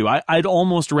me too. I'd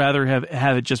almost rather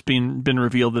have it just been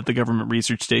revealed that the government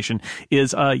research station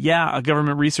is a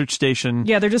government research station.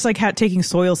 Yeah, they're just like taking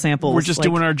soil samples. We're just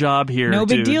doing our job here. No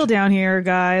big dude. deal down here,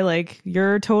 guy. Like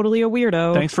you're totally a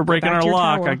weirdo. Thanks for breaking our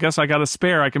lock. Tower. I guess I got a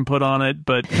spare I can put on it,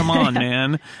 but come on,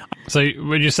 man. So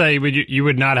would you say you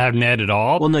would not have Ned at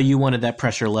all? Well, no, you wanted that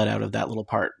pressure let out of that little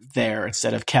part there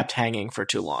instead of kept hanging for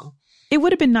too long. It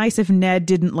would have been nice if Ned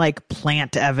didn't like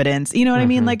plant evidence. You know what I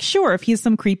mean? Like, sure, if he's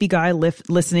some creepy guy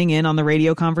listening in on the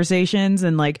radio conversations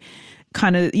and like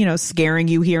kind of, scaring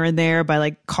you here and there by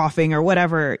like coughing or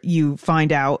whatever you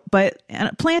find out. But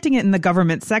planting it in the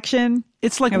government section,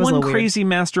 it's like one crazy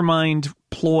mastermind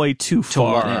ploy too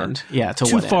far. To what end? Yeah,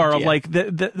 too far. Of like,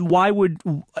 why would,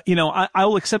 I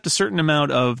will accept a certain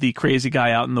amount of the crazy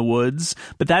guy out in the woods,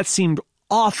 but that seemed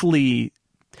awfully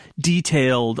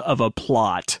detailed of a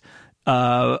plot.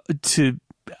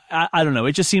 I don't know.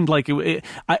 It just seemed like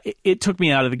it took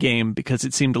me out of the game because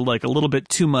it seemed like a little bit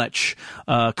too much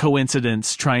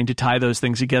coincidence trying to tie those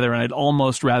things together. And I'd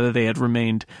almost rather they had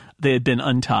been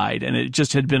untied and it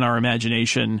just had been our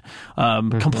imagination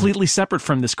completely separate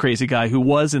from this crazy guy who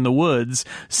was in the woods,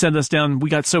 sent us down. We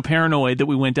got so paranoid that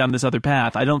we went down this other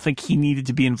path. I don't think he needed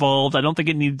to be involved. I don't think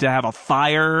it needed to have a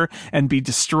fire and be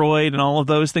destroyed and all of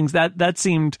those things. That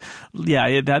seemed,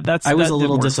 that's. I was a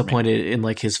little disappointed in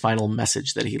like his final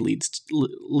message that he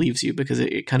leaves you because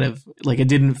it kind of like it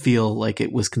didn't feel like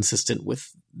it was consistent with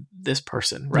this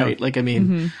person, right? No. Like, I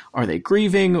mean, are they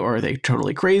grieving or are they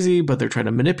totally crazy, but they're trying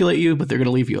to manipulate you, but they're going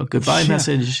to leave you a goodbye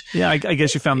message? Yeah, I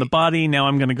guess you found the body. Now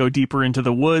I'm going to go deeper into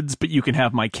the woods, but you can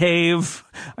have my cave.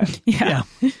 Yeah.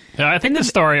 I think the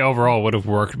story overall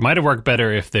might have worked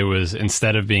better if there was,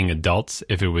 instead of being adults,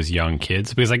 if it was young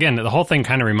kids. Because again, the whole thing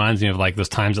kind of reminds me of like those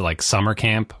times at like summer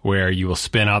camp where you will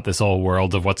spin out this whole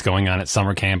world of what's going on at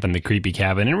summer camp and the creepy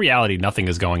cabin. In reality, nothing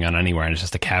is going on anywhere, and it's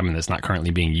just a cabin that's not currently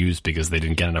being used because they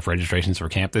didn't get enough registrations for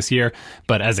camp this year.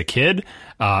 But as a kid,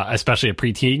 especially a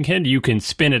preteen kid, you can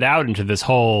spin it out into this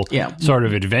whole sort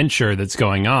of adventure that's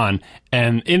going on.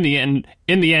 And in the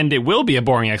end, it will be a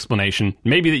boring explanation.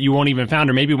 Maybe that you won't even find,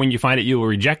 or maybe when you find it, you will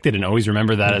reject it and always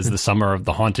remember that as the summer of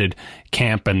the haunted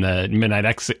camp and the midnight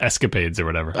escapades or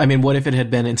whatever. I mean, what if it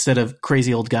had been, instead of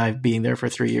crazy old guy being there for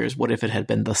 3 years, what if it had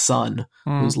been the son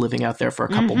who's living out there for a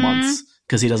couple months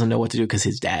because he doesn't know what to do because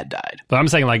his dad died? But I'm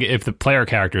saying, like, if the player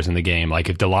characters in the game, like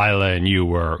if Delilah and you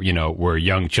were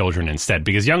young children instead,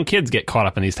 because young kids get caught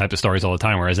up in these types of stories all the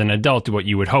time, whereas an adult, what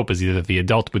you would hope is either that the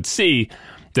adult would see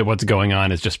that what's going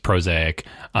on is just prosaic,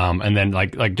 and then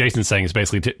like Jason's saying, is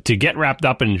basically to get wrapped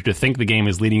up and to think the game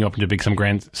is leading up into some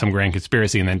grand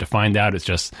conspiracy, and then to find out it's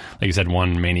just, like you said,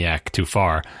 one maniac too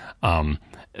far.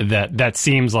 That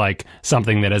seems like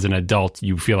something that as an adult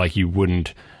you feel like you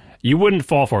wouldn't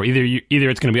fall for. Either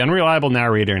it's going to be unreliable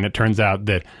narrator, and it turns out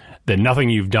that nothing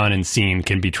you've done and seen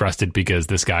can be trusted because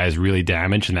this guy is really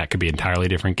damaged, and that could be an entirely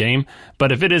different game.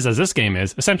 But if it is, as this game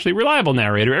is, essentially reliable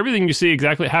narrator, everything you see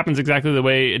happens exactly the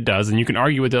way it does, and you can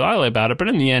argue with Delilah about it, but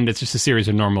in the end, it's just a series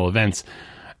of normal events.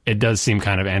 It does seem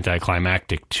kind of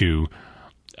anticlimactic to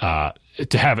have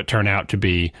it turn out to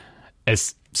be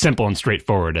as simple and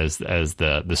straightforward as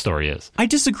the story is. I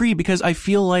disagree, because I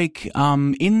feel like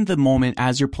in the moment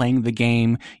as you're playing the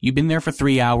game, you've been there for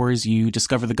 3 hours, you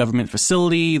discover the government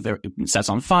facility, it sets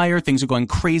on fire, things are going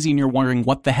crazy, and you're wondering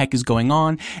what the heck is going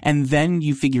on, and then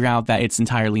you figure out that it's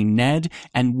entirely Ned,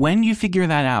 and when you figure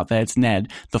that out, that it's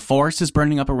Ned, the forest is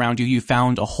burning up around you, you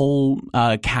found a whole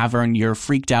cavern, you're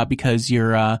freaked out because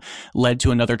you're led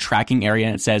to another tracking area,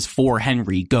 and it says, "For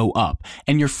Henry, go up,"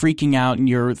 and you're freaking out, and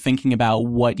you're thinking about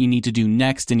what you need to do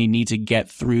next, and you need to get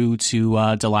through to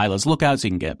Delilah's lookout so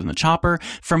you can get up in the chopper.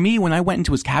 For me, when I went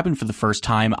into his cabin for the first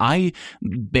time, I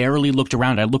barely looked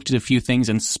around. I looked at a few things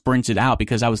and sprinted out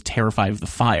because I was terrified of the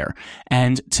fire.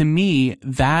 And to me,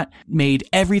 that made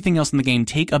everything else in the game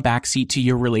take a backseat to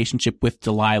your relationship with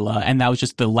Delilah, and that was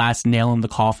just the last nail in the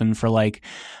coffin for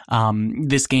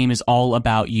this game is all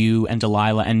about you and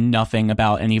Delilah and nothing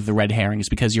about any of the red herrings,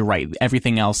 because you're right,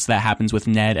 everything else that happens with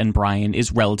Ned and Brian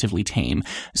is relatively tame.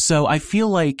 So I feel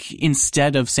like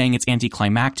instead of saying it's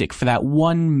anticlimactic, for that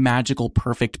one magical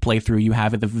perfect playthrough you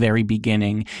have at the very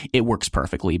beginning, it works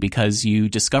perfectly, because you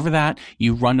discover that,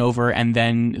 you run over, and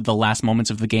then the last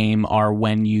moments of the game are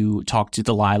when you talk to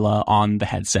Delilah on the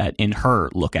headset in her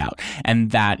lookout.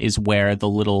 And that is where the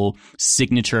little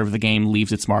signature of the game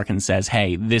leaves its mark and says,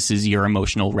 hey, this is your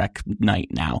emotional wreck night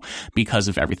now because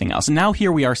of everything else. And now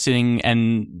here we are sitting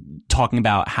and talking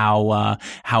about how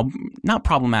not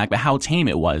problematic, but how tame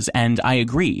it was. And I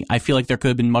agree. I feel like there could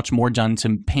have been much more done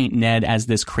to paint Ned as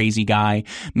this crazy guy,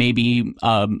 maybe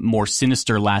a more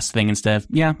sinister last thing instead of,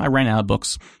 I ran out of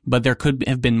books, but there could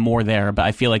have been more there. But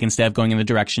I feel like instead of going in the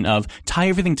direction of tie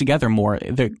everything together more,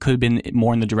 there could have been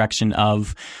more in the direction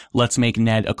of let's make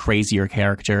Ned a crazier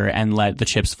character and let the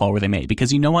chips fall where they may.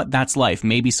 Because you know what? That's life.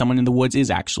 Maybe someone in the woods is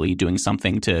actually doing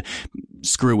something to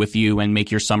screw with you and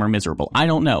make your summer miserable. I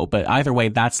don't know, but either way,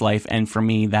 that's life. And for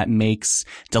me, that makes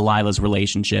Delilah's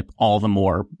relationship all the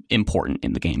more important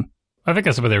in the game. I think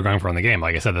that's what they were going for in the game.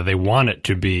 Like I said, that they want it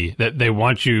to be, that they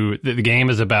want you, that the game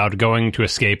is about going to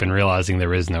escape and realizing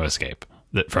there is no escape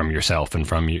from yourself and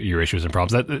from your issues and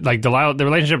problems. That, like Delilah, the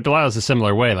relationship with Delilah is a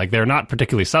similar way. Like they're not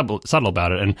particularly subtle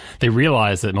about it. And they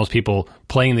realize that most people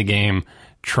playing the game,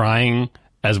 trying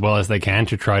as well as they can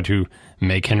to try to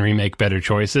make Henry make better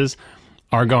choices,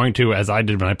 are going to, as I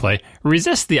did when I play,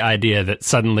 resist the idea that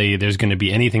suddenly there's going to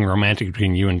be anything romantic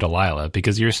between you and Delilah,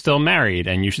 because you're still married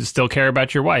and you should still care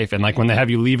about your wife. And like when they have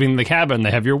you leaving the cabin,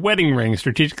 they have your wedding ring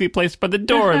strategically placed by the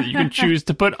door that you can choose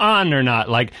to put on or not.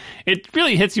 Like it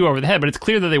really hits you over the head, but it's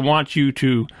clear that they want you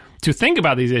to think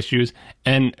about these issues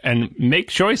and make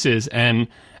choices. And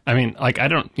I mean, like, I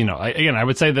don't, I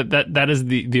would say that is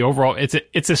the overall,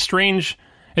 it's a strange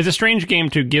game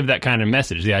to give that kind of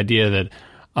message. The idea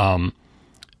that,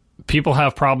 people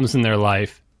have problems in their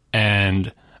life,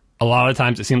 and a lot of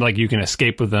times it seems like you can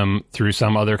escape with them through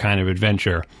some other kind of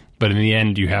adventure, but in the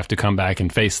end you have to come back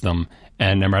and face them,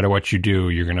 and no matter what you do,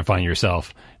 you're going to find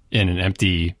yourself in an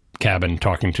empty cabin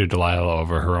talking to Delilah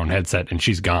over her own headset, and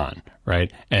she's gone,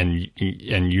 right? And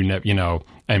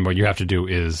what you have to do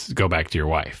is go back to your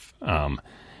wife.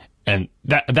 And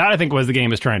that I think was the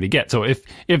game is trying to get. So if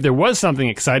there was something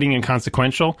exciting and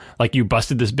consequential, like you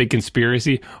busted this big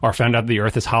conspiracy or found out the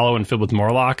earth is hollow and filled with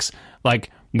Morlocks,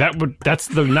 like That's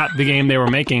not the game they were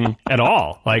making at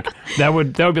all. Like that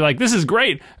would be like, this is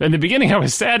great. In the beginning I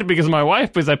was sad because of my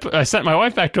wife, because I sent my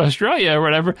wife back to Australia or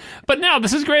whatever. But now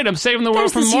this is great. I'm saving the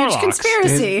world from Morlocks. Huge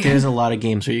conspiracy. There's a lot of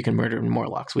games where you can murder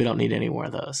Morlocks. We don't need any more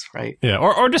of those, right? Yeah,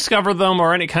 or discover them,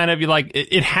 or any kind of like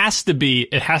it has to be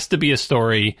a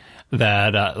story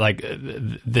that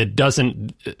that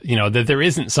doesn't, that there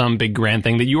isn't some big grand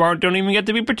thing that you don't even get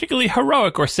to be particularly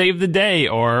heroic or save the day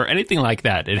or anything like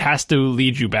that. It has to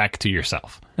lead you back to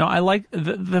yourself. No, I like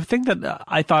the thing that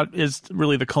I thought is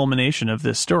really the culmination of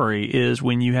this story is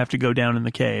when you have to go down in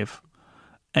the cave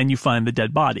and you find the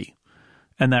dead body,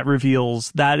 and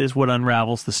that is what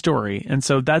unravels the story. And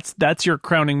so that's your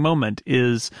crowning moment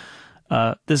is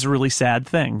this really sad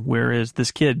thing, whereas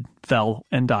this kid fell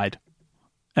and died.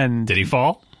 And did he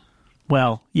fall?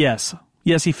 Well, yes,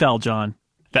 he fell, John.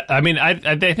 I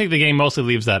think the game mostly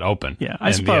leaves that open. Yeah,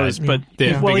 I suppose, but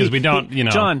because we don't,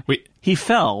 John, he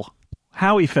fell.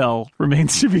 How he fell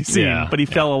remains to be seen, but he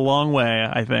fell a long way,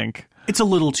 I think. It's a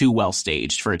little too well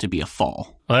staged for it to be a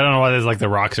fall. Well, I don't know why there's like the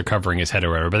rocks are covering his head or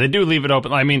whatever, but they do leave it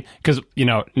open. I mean, because,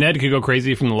 Ned could go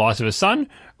crazy from the loss of his son,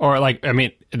 or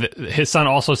his son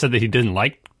also said that he didn't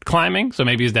like climbing, so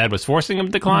maybe his dad was forcing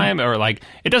him to climb, or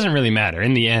it doesn't really matter.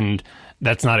 In the end,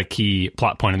 that's not a key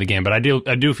plot point in the game, but I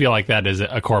do feel like that is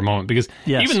a core moment, because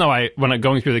even though when I'm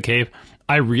going through the cave,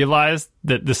 I realized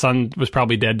that the son was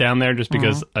probably dead down there just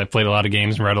because I played a lot of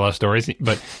games and read a lot of stories.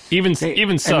 But even so, I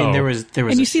mean, there was,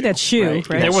 and you see that shoe,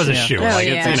 right? There was a shoe. Shoe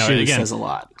again, says a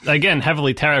lot. Again,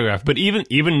 heavily telegraphed. But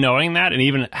even knowing that, and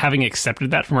even having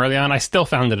accepted that from early on, I still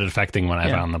found it affecting when I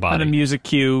found the body. And a music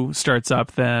cue starts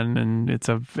up then, and it's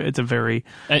a very.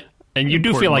 And you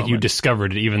do feel like you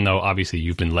discovered it, even though obviously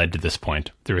you've been led to this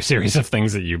point through a series of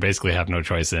things that you basically have no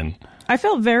choice in. I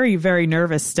felt very, very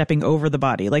nervous stepping over the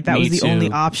body. Like that was the only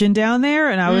option down there.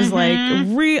 And I was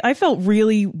I felt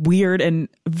really weird and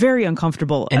very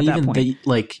uncomfortable at that point.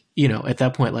 At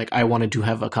that point, I wanted to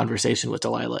have a conversation with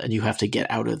Delilah, and you have to get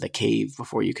out of the cave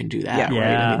before you can do that, right?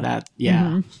 I mean, that,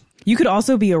 You could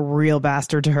also be a real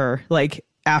bastard to her. Like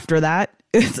after that.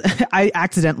 I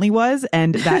accidentally was,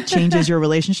 and that changes your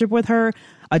relationship with her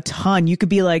a ton. You could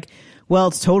be like, well,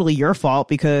 it's totally your fault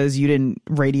because you didn't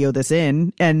radio this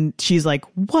in. And she's like,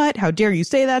 what? How dare you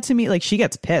say that to me? Like, she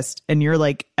gets pissed, and you're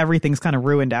like, everything's kind of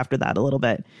ruined after that a little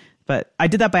bit. But I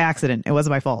did that by accident. It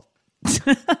wasn't my fault.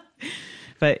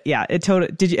 But yeah,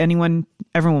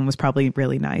 everyone was probably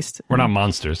really nice. We're not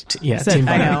monsters. Yeah,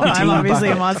 I know. I'm obviously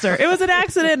a monster. It was an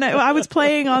accident. I was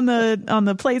playing on the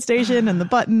PlayStation and the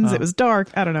buttons. It was dark.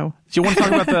 I don't know. Do you want to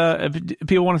talk about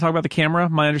people want to talk about the camera?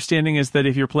 My understanding is that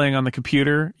if you're playing on the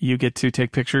computer, you get to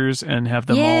take pictures and have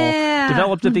them all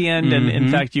developed at the end. And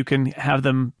in fact, you can have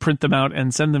them print them out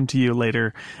and send them to you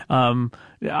later.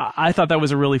 I thought that was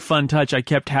a really fun touch. I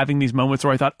kept having these moments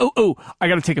where I thought, oh, I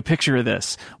got to take a picture of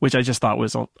this, which I just thought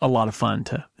was a lot of fun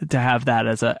to have that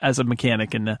as a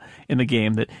mechanic in the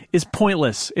game that is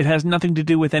pointless. It has nothing to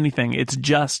do with anything. It's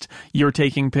just you're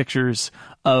taking pictures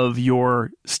of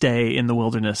your stay in the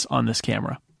wilderness on this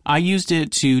camera. I used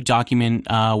it to document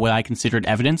what I considered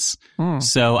evidence.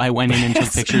 So I went in and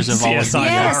took pictures of all of the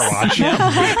Firewatch.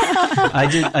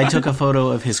 I took a photo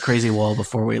of his crazy wall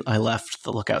before I left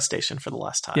the lookout station for the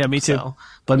last time. Yeah, me too.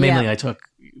 But mainly I took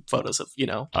photos of,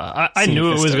 I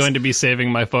knew it was going to be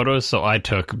saving my photos, so I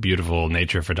took beautiful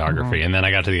nature photography. And then I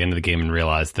got to the end of the game and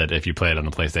realized that if you play it on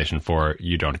the PlayStation 4,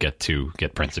 you don't get to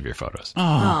get prints of your photos.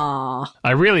 Aww.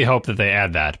 I really hope that they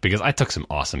add that, because I took some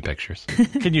awesome pictures.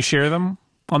 Can you share them?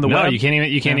 On the no, web? you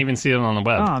can't even see them on the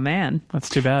web. Oh man, that's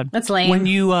too bad. That's lame. When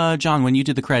you, John, when you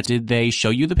did the credits, did they show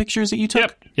you the pictures that you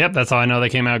took? Yep. That's how I know they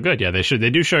came out good. Yeah, they should. They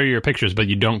do show you your pictures, but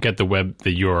you don't get the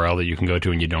URL that you can go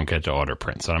to, and you don't get to order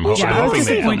prints. And I'm hoping. I was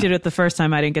disappointed at the first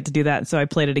time I didn't get to do that, so I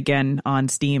played it again on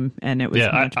Steam, and it was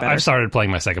much better. I've started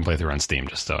playing my second playthrough on Steam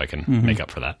just so I can make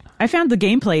up for that. I found the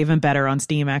gameplay even better on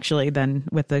Steam actually than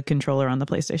with the controller on the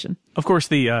PlayStation. Of course,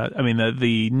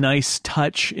 the nice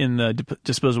touch in the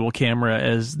disposable camera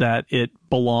is that it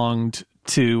belonged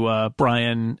to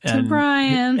Brian.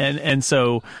 And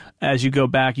so as you go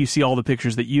back, you see all the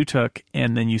pictures that you took,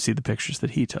 and then you see the pictures that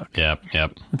he took. Yep.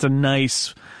 It's a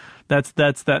nice. That's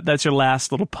your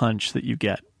last little punch that you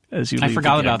get as you. I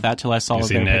forgot about that till I saw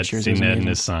their pictures. See Ned and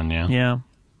his son. Yeah.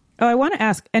 Oh, I want to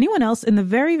ask anyone else in the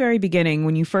very, very beginning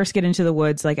when you first get into the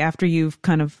woods, like after you've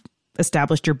kind of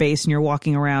established your base and you're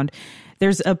walking around,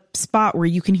 there's a spot where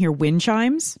you can hear wind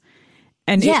chimes.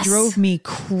 And it drove me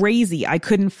crazy. I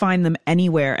couldn't find them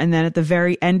anywhere. And then at the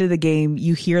very end of the game,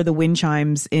 you hear the wind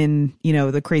chimes in,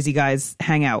 the crazy guy's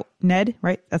hangout. Ned,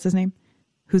 right? That's his name?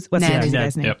 What's the crazy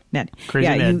guy's name? Yep. Ned. Crazy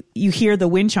Ned. You hear the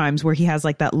wind chimes where he has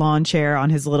like that lawn chair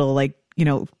on his little like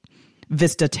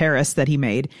Vista Terrace that he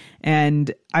made.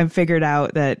 And I've figured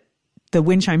out that the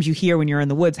wind chimes you hear when you're in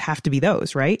the woods have to be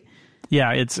those, right?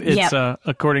 Yeah, it's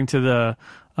according to the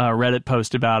Reddit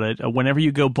post about it, whenever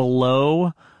you go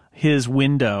below his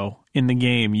window in the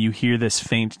game, you hear this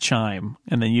faint chime,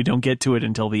 and then you don't get to it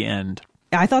until the end.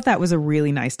 I thought that was a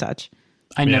really nice touch.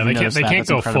 I never noticed that. They can't That's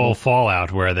go incredible. full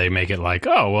Fallout where they make it like,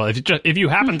 oh, well, if you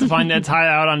happen to find Ned's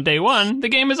hideout on day one, the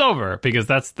game is over, because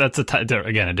that's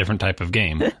again a different type of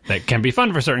game that can be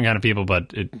fun for certain kind of people,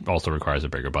 but it also requires a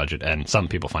bigger budget, and some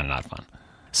people find it not fun.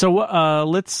 So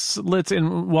let's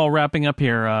while wrapping up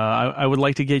here, I would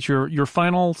like to get your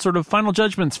final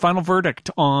judgments, final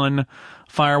verdict on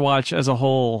Firewatch as a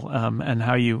whole, and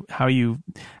how you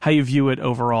view it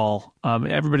overall.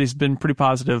 Everybody's been pretty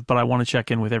positive, but I want to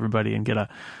check in with everybody and get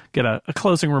a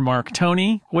closing remark.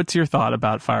 Tony, what's your thought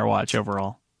about Firewatch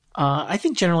overall? I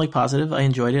think generally positive. I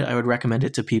enjoyed it. I would recommend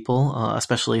it to people,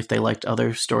 especially if they liked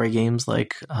other story games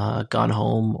like Gone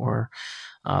Home or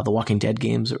the Walking Dead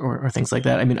games or things like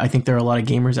that. I mean, I think there are a lot of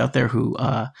gamers out there who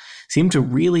seem to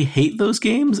really hate those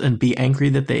games and be angry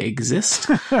that they exist,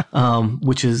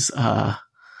 which is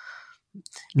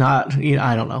not,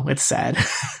 I don't know. It's sad.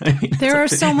 I mean, there are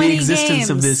so many games. The existence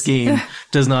of this game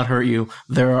does not hurt you.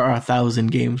 There are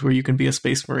 1,000 games where you can be a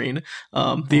Space Marine.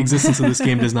 The existence of this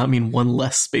game does not mean one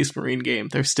less Space Marine game.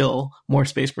 There's still more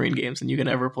Space Marine games than you can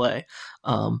ever play.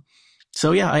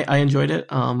 So yeah, I enjoyed it.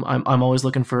 I'm always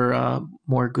looking for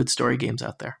more good story games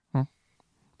out there.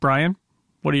 Brian,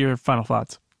 what are your final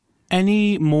thoughts?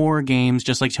 Any more games,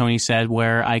 just like Tony said,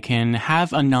 where I can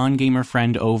have a non-gamer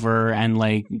friend over and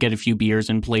like get a few beers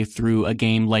and play through a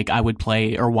game like I would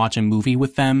play or watch a movie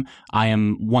with them, I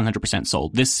am 100%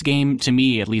 sold. This game, to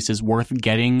me at least, is worth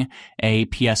getting a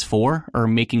PS4 or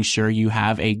making sure you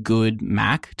have a good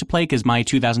Mac to play, because my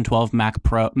 2012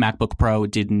 MacBook Pro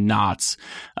did not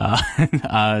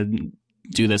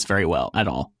do this very well at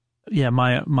all. Yeah,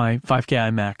 my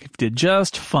 5K iMac did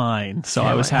just fine, so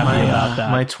I was happy about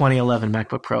that. My 2011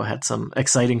 MacBook Pro had some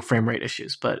exciting frame rate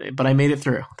issues, but I made it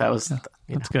through. That's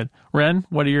good. Ren,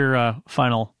 what are your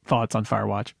final thoughts on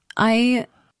Firewatch? I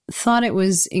thought it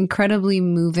was incredibly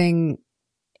moving,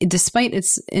 despite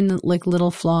its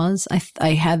little flaws.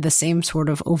 I had the same sort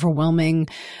of overwhelming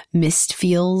missed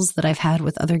feels that I've had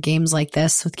with other games like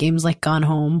this, with games like Gone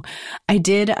Home.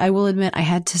 I will admit, I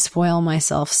had to spoil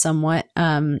myself somewhat.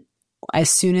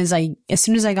 As soon as I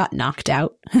got knocked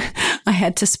out, I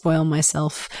had to spoil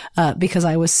myself because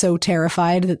I was so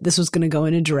terrified that this was going to go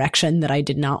in a direction that I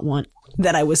did not want.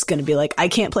 That I was going to be like, I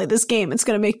can't play this game. It's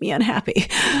going to make me unhappy.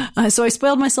 So I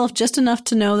spoiled myself just enough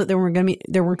to know that there weren't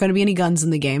going to be any guns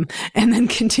in the game, and then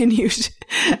continued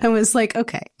and was like,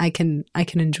 okay, I can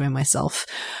enjoy myself.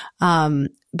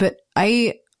 But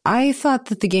I thought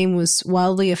that the game was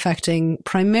wildly affecting,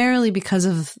 primarily because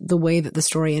of the way that the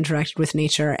story interacted with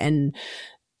nature and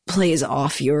plays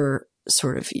off your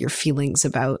feelings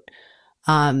about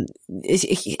how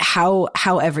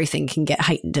everything can get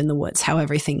heightened in the woods, how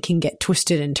everything can get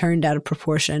twisted and turned out of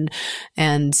proportion,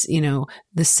 and the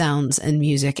sounds and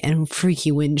music and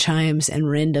freaky wind chimes and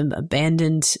random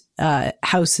abandoned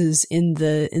houses in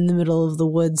the middle of the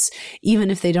woods,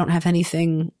 even if they don't have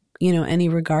anything, any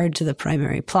regard to the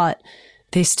primary plot,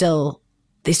 they still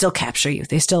capture you.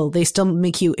 They still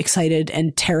make you excited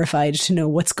and terrified to know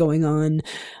what's going on.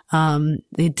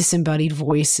 The disembodied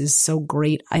voice is so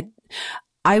great.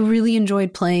 I really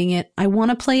enjoyed playing it. I want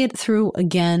to play it through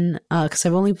again, cause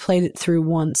I've only played it through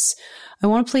once. I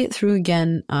want to play it through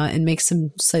again, and make some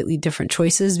slightly different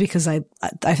choices, because I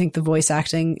think the voice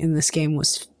acting in this game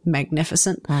was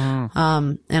magnificent.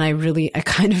 And I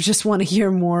kind of just want to hear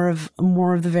more of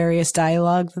the various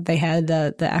dialogue that they had,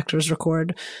 the actors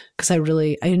record, because I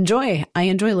enjoy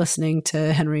listening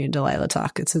to Henry and Delilah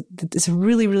talk. It's a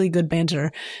really, really good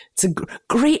banter. It's a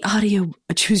great audio,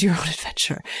 choose your own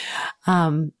adventure.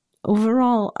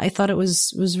 Overall, I thought it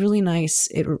was really nice.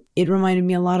 It reminded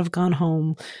me a lot of Gone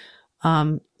Home.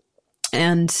 And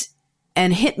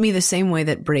hit me the same way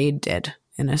that Braid did,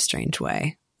 in a strange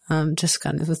way. Just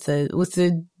kind of with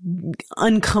the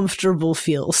uncomfortable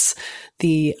feels.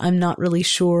 I'm not really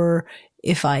sure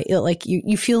if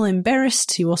you feel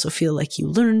embarrassed. You also feel like you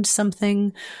learned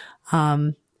something.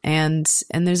 And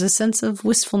there's a sense of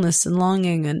wistfulness and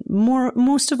longing, and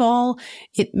most of all,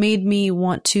 it made me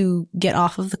want to get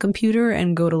off of the computer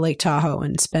and go to Lake Tahoe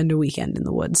and spend a weekend in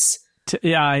the woods.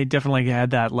 Yeah, I definitely had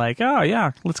that, like, oh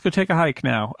yeah, let's go take a hike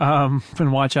now,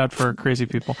 and watch out for crazy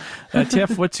people.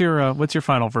 Tiff, what's your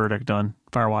final verdict on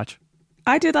Firewatch?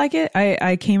 I did like it.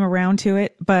 I came around to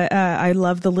it, but I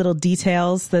love the little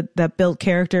details that built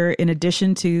character in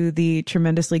addition to the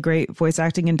tremendously great voice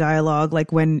acting and dialogue.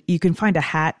 Like when you can find a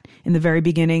hat in the very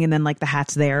beginning and then like the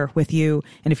hat's there with you.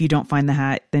 And if you don't find the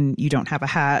hat, then you don't have a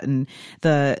hat. And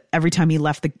every time he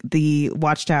left the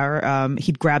watchtower,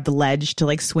 he'd grab the ledge to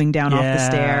like swing down off the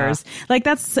stairs. Like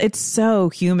it's so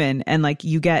human. And like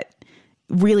you get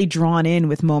really drawn in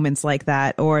with moments like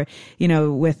that, or, you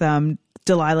know, with,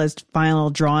 Delilah's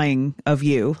final drawing of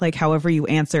you, like however you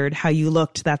answered, how you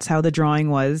looked, that's how the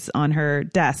drawing was on her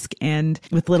desk. And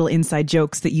with little inside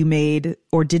jokes that you made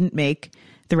or didn't make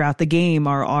throughout the game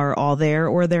are all there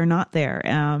or they're not there.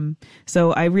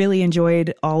 So I really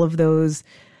enjoyed all of those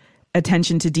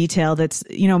attention to detail that's,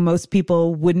 you know, most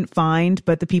people wouldn't find,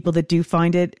 but the people that do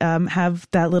find it have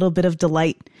that little bit of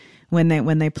delight when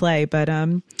they play. But,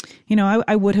 you know,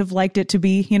 I would have liked it to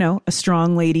be, you know, a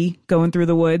strong lady going through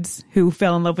the woods who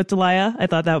fell in love with Delilah. I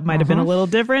thought that might have been a little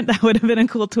different. That would have been a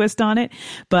cool twist on it.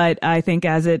 But I think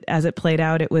as it played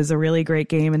out, it was a really great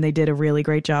game and they did a really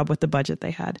great job with the budget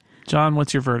they had. John,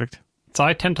 what's your verdict? So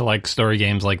I tend to like story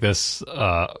games like this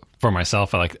for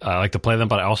myself. I like to play them,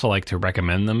 but I also like to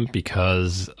recommend them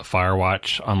because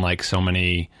Firewatch, unlike so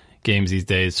many games these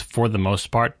days, for the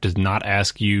most part, does not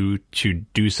ask you to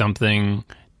do something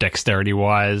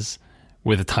dexterity-wise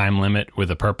with a time limit,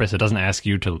 with a purpose. It doesn't ask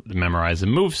you to memorize a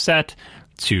move set,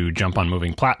 to jump on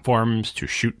moving platforms, to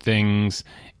shoot things.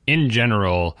 In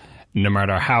general, no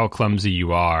matter how clumsy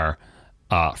you are,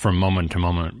 from moment to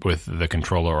moment with the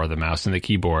controller or the mouse and the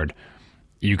keyboard,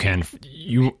 you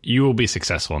will be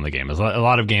successful in the game. There's a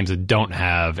lot of games that don't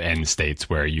have end states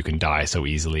where you can die so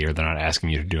easily, or they're not asking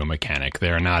you to do a mechanic.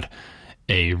 They're not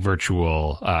a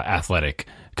virtual athletic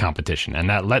competition, and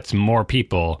that lets more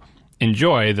people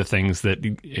enjoy the things that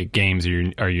games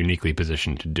are uniquely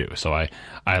positioned to do. So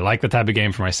I like the type of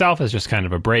game for myself as just kind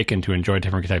of a break and to enjoy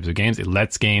different types of games. It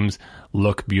lets games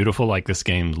look beautiful like this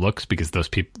game looks because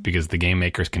the game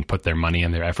makers can put their money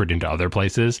and their effort into other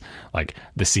places, like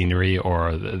the scenery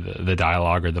or the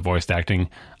dialogue or the voice acting.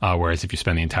 Whereas if you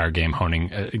spend the entire game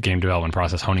game development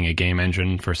process honing a game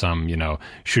engine for some, you know,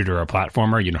 shooter or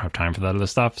platformer, you don't have time for that other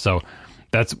stuff. So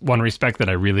that's one respect that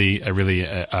I really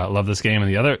love this game. And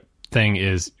the other thing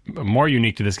is more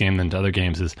unique to this game than to other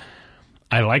games is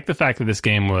I like the fact that this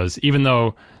game was, even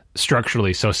though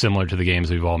structurally so similar to the games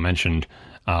we've all mentioned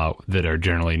that are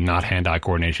generally not hand-eye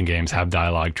coordination games, have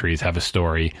dialogue trees, have a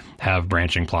story, have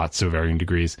branching plots to varying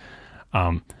degrees,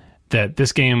 that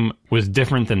this game was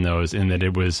different than those in that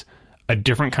it was a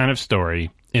different kind of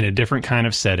story in a different kind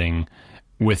of setting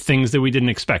with things that we didn't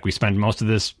expect. We spent most of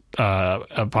this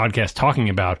podcast talking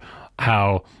about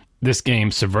how this game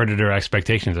subverted our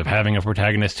expectations of having a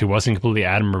protagonist who wasn't completely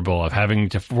admirable, of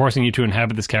forcing you to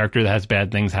inhabit this character that has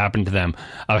bad things happen to them,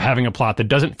 of having a plot that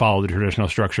doesn't follow the traditional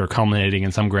structure, culminating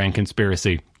in some grand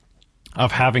conspiracy,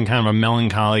 of having kind of a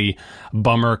melancholy,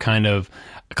 bummer kind of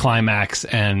climax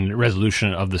and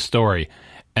resolution of the story.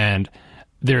 And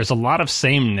there's a lot of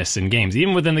sameness in games,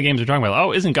 even within the games we're talking about.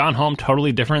 Oh, isn't Gone Home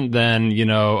totally different than, you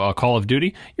know, Call of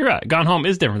Duty? You're right. Gone Home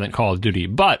is different than Call of Duty,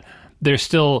 but there's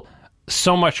still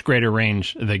so much greater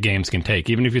range that games can take.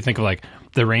 Even if you think of like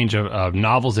the range of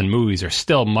novels and movies are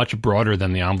still much broader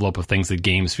than the envelope of things that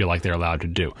games feel like they're allowed to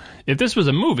do. If this was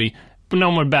a movie, no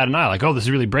one would bat an eye like, oh, this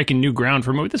is really breaking new ground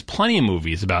for a movie. There's plenty of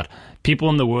movies about people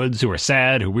in the woods who are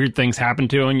sad, who weird things happen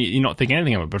to, and you don't think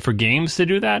anything of it. But for games to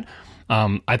do that,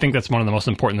 I think that's one of the most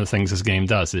important things this game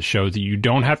does. It shows that you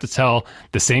don't have to tell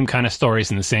the same kind of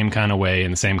stories in the same kind of way,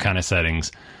 in the same kind of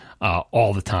settings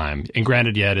all the time. And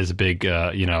granted, yeah, it is a big,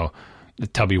 the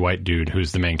tubby white dude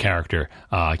who's the main character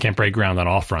can't break ground on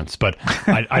all fronts. But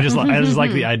I just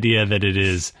like the idea that it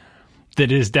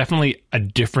is definitely a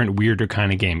different, weirder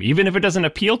kind of game. Even if it doesn't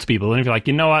appeal to people, and if you're like,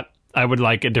 you know what, I would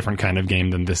like a different kind of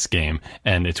game than this game,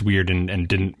 and it's weird and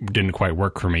didn't quite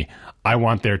work for me. I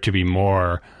want there to be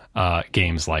more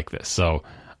games like this. So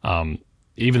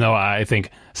even though I think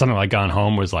something like Gone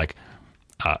Home was like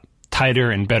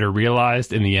tighter and better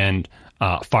realized, in the end,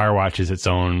 Firewatch is its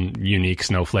own unique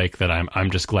snowflake that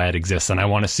I'm just glad exists, and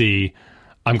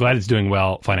I'm glad it's doing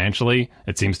well financially.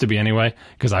 It seems to be anyway,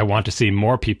 because I want to see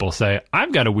more people say,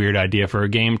 I've got a weird idea for a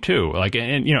game too. Like,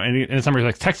 and you know, and in some ways,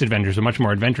 like text adventures are much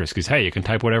more adventurous because, hey, you can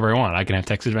type whatever I want. I can have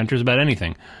text adventures about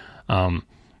anything.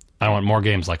 I want more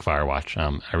games like Firewatch.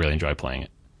 I really enjoy playing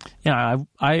it. Yeah,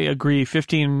 I agree.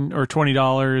 $15 or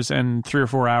 $20 and 3 or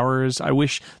 4 hours. I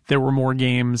wish there were more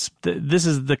games. This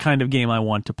is the kind of game I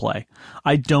want to play.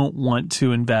 I don't want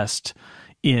to invest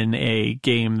in a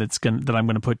game that I'm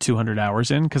going to put 200 hours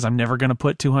in, because I'm never going to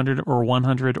put 200 or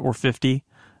 100 or 50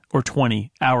 or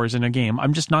 20 hours in a game.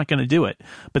 I'm just not going to do it.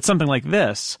 But something like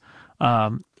this,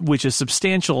 which is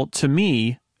substantial to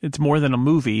me, it's more than a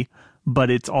movie, but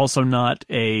it's also not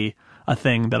a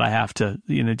thing that I have to,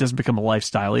 it doesn't become a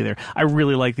lifestyle either. I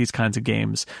really like these kinds of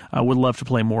games. I would love to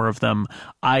play more of them.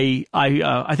 I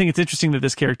think it's interesting that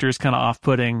this character is kind of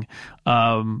off-putting.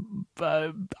 I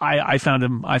found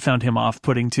him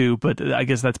off-putting too, but I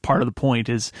guess that's part of the point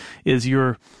is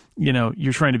you're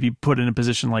trying to be put in a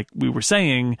position like we were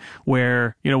saying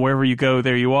where, wherever you go,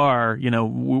 there you are.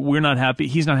 We're not happy.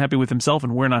 He's not happy with himself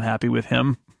and we're not happy with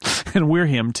him. And we're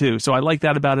him too. So I like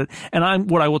that about it. And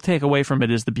what I will take away from it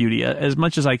is the beauty. As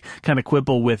much as I kind of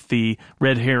quibble with the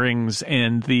red herrings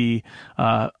and the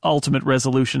ultimate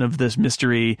resolution of this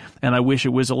mystery, and I wish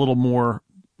it was a little more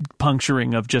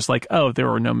puncturing of just like, oh,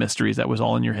 there are no mysteries. That was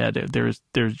all in your head. There's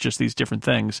just these different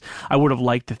things. I would have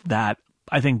liked that,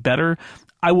 I think, better.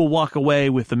 I will walk away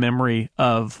with the memory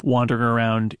of wandering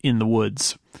around in the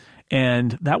woods.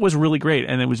 And that was really great.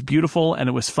 And it was beautiful and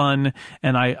it was fun.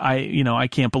 And I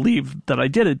can't believe that I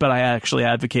did it, but I actually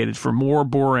advocated for more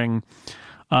boring,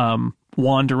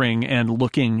 wandering and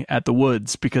looking at the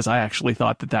woods because I actually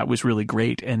thought that was really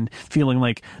great and feeling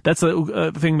like that's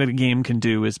the thing that a game can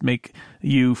do is make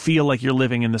you feel like you're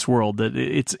living in this world, that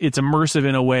it's immersive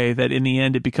in a way that in the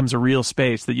end it becomes a real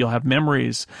space, that you'll have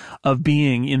memories of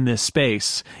being in this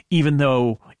space, even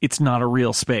though it's not a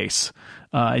real space.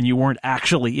 And you weren't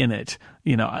actually in it.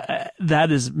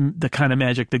 That is the kind of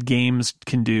magic that games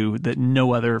can do that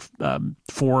no other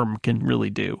form can really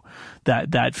do.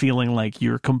 That feeling like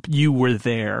you were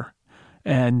there,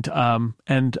 and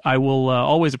I will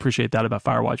always appreciate that about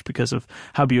Firewatch because of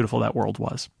how beautiful that world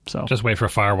was. So just wait for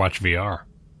Firewatch VR.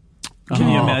 Can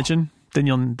you imagine? Then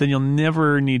you'll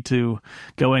never need to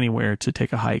go anywhere to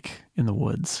take a hike in the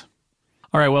woods.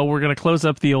 All right, well, we're going to close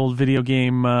up the old video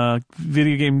game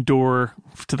door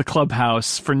to the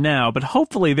clubhouse for now, but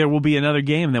hopefully there will be another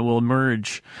game that will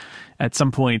emerge at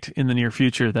some point in the near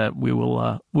future that we will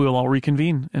all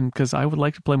reconvene, and because I would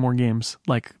like to play more games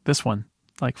like this one,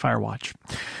 like Firewatch.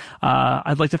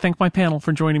 I'd like to thank my panel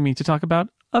for joining me to talk about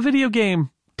a video game.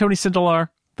 Tony Sindelar,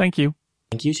 thank you.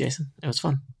 Thank you, Jason. It was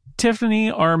fun.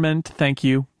 Tiffany Arment, thank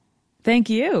you. Thank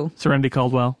you. Serenity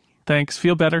Caldwell, thanks.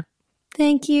 Feel better.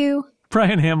 Thank you.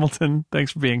 Brian Hamilton,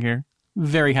 thanks for being here.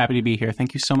 Very happy to be here.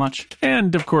 Thank you so much.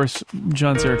 And, of course,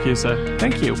 John Siracusa,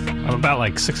 thank you. I'm about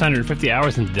like 650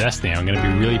 hours into Destiny. I'm going to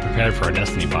be really prepared for our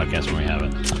Destiny podcast when we have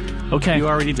it. Okay. You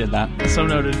already did that. So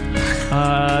noted.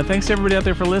 Thanks to everybody out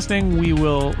there for listening. We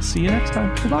will see you next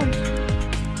time. Goodbye.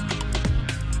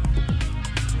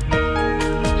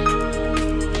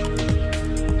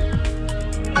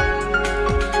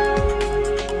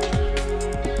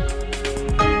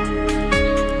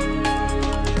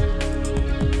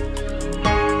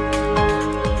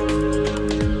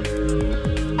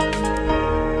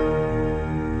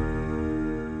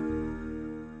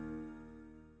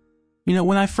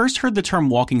 When I first heard the term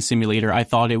walking simulator, I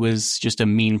thought it was just a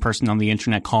mean person on the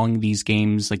internet calling these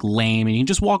games like lame and you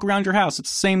just walk around your house. It's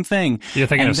the same thing. You're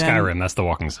thinking of Skyrim. That's the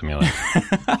walking simulator.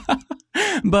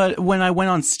 But when I went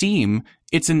on Steam,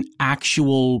 it's an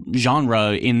actual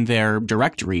genre in their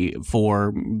directory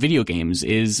for video games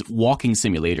is walking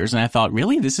simulators. And I thought,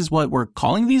 really? This is what we're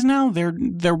calling these now?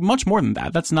 They're much more than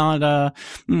that. That's not,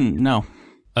 no.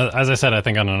 As I said, I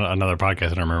think on another podcast, I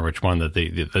don't remember which one, that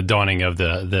the dawning of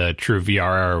the true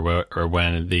VR era, or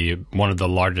when one of the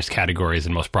largest categories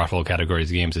and most profitable categories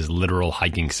of games is literal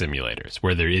hiking simulators,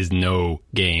 where there is no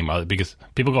game, because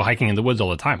people go hiking in the woods all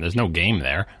the time. There's no game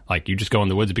there. Like, you just go in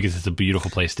the woods because it's a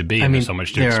beautiful place to be. And there's so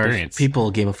much to experience.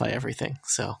 People gamify everything,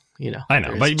 so. I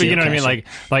know, but you know what I mean?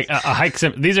 Like a hike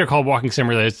these are called walking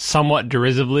simulators somewhat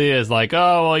derisively as like,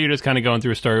 oh, well, you're just kind of going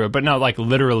through a story. But no, like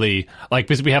literally, like,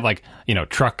 because we have like,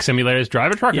 truck simulators,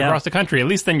 drive a truck across the country. At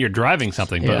least then you're driving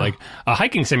something. But like a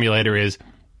hiking simulator is,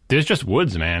 there's just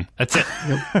woods, man. That's it.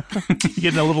 You're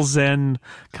getting a little zen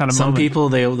kind of Some moment. people,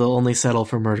 they'll only settle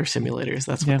for murder simulators.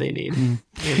 That's what they need.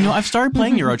 I've started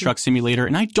playing Euro Truck Simulator,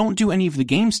 and I don't do any of the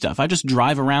game stuff. I just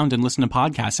drive around and listen to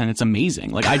podcasts, and it's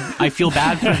amazing. Like, I feel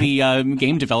bad for the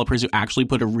game developers who actually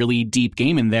put a really deep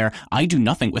game in there. I do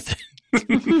nothing with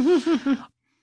it.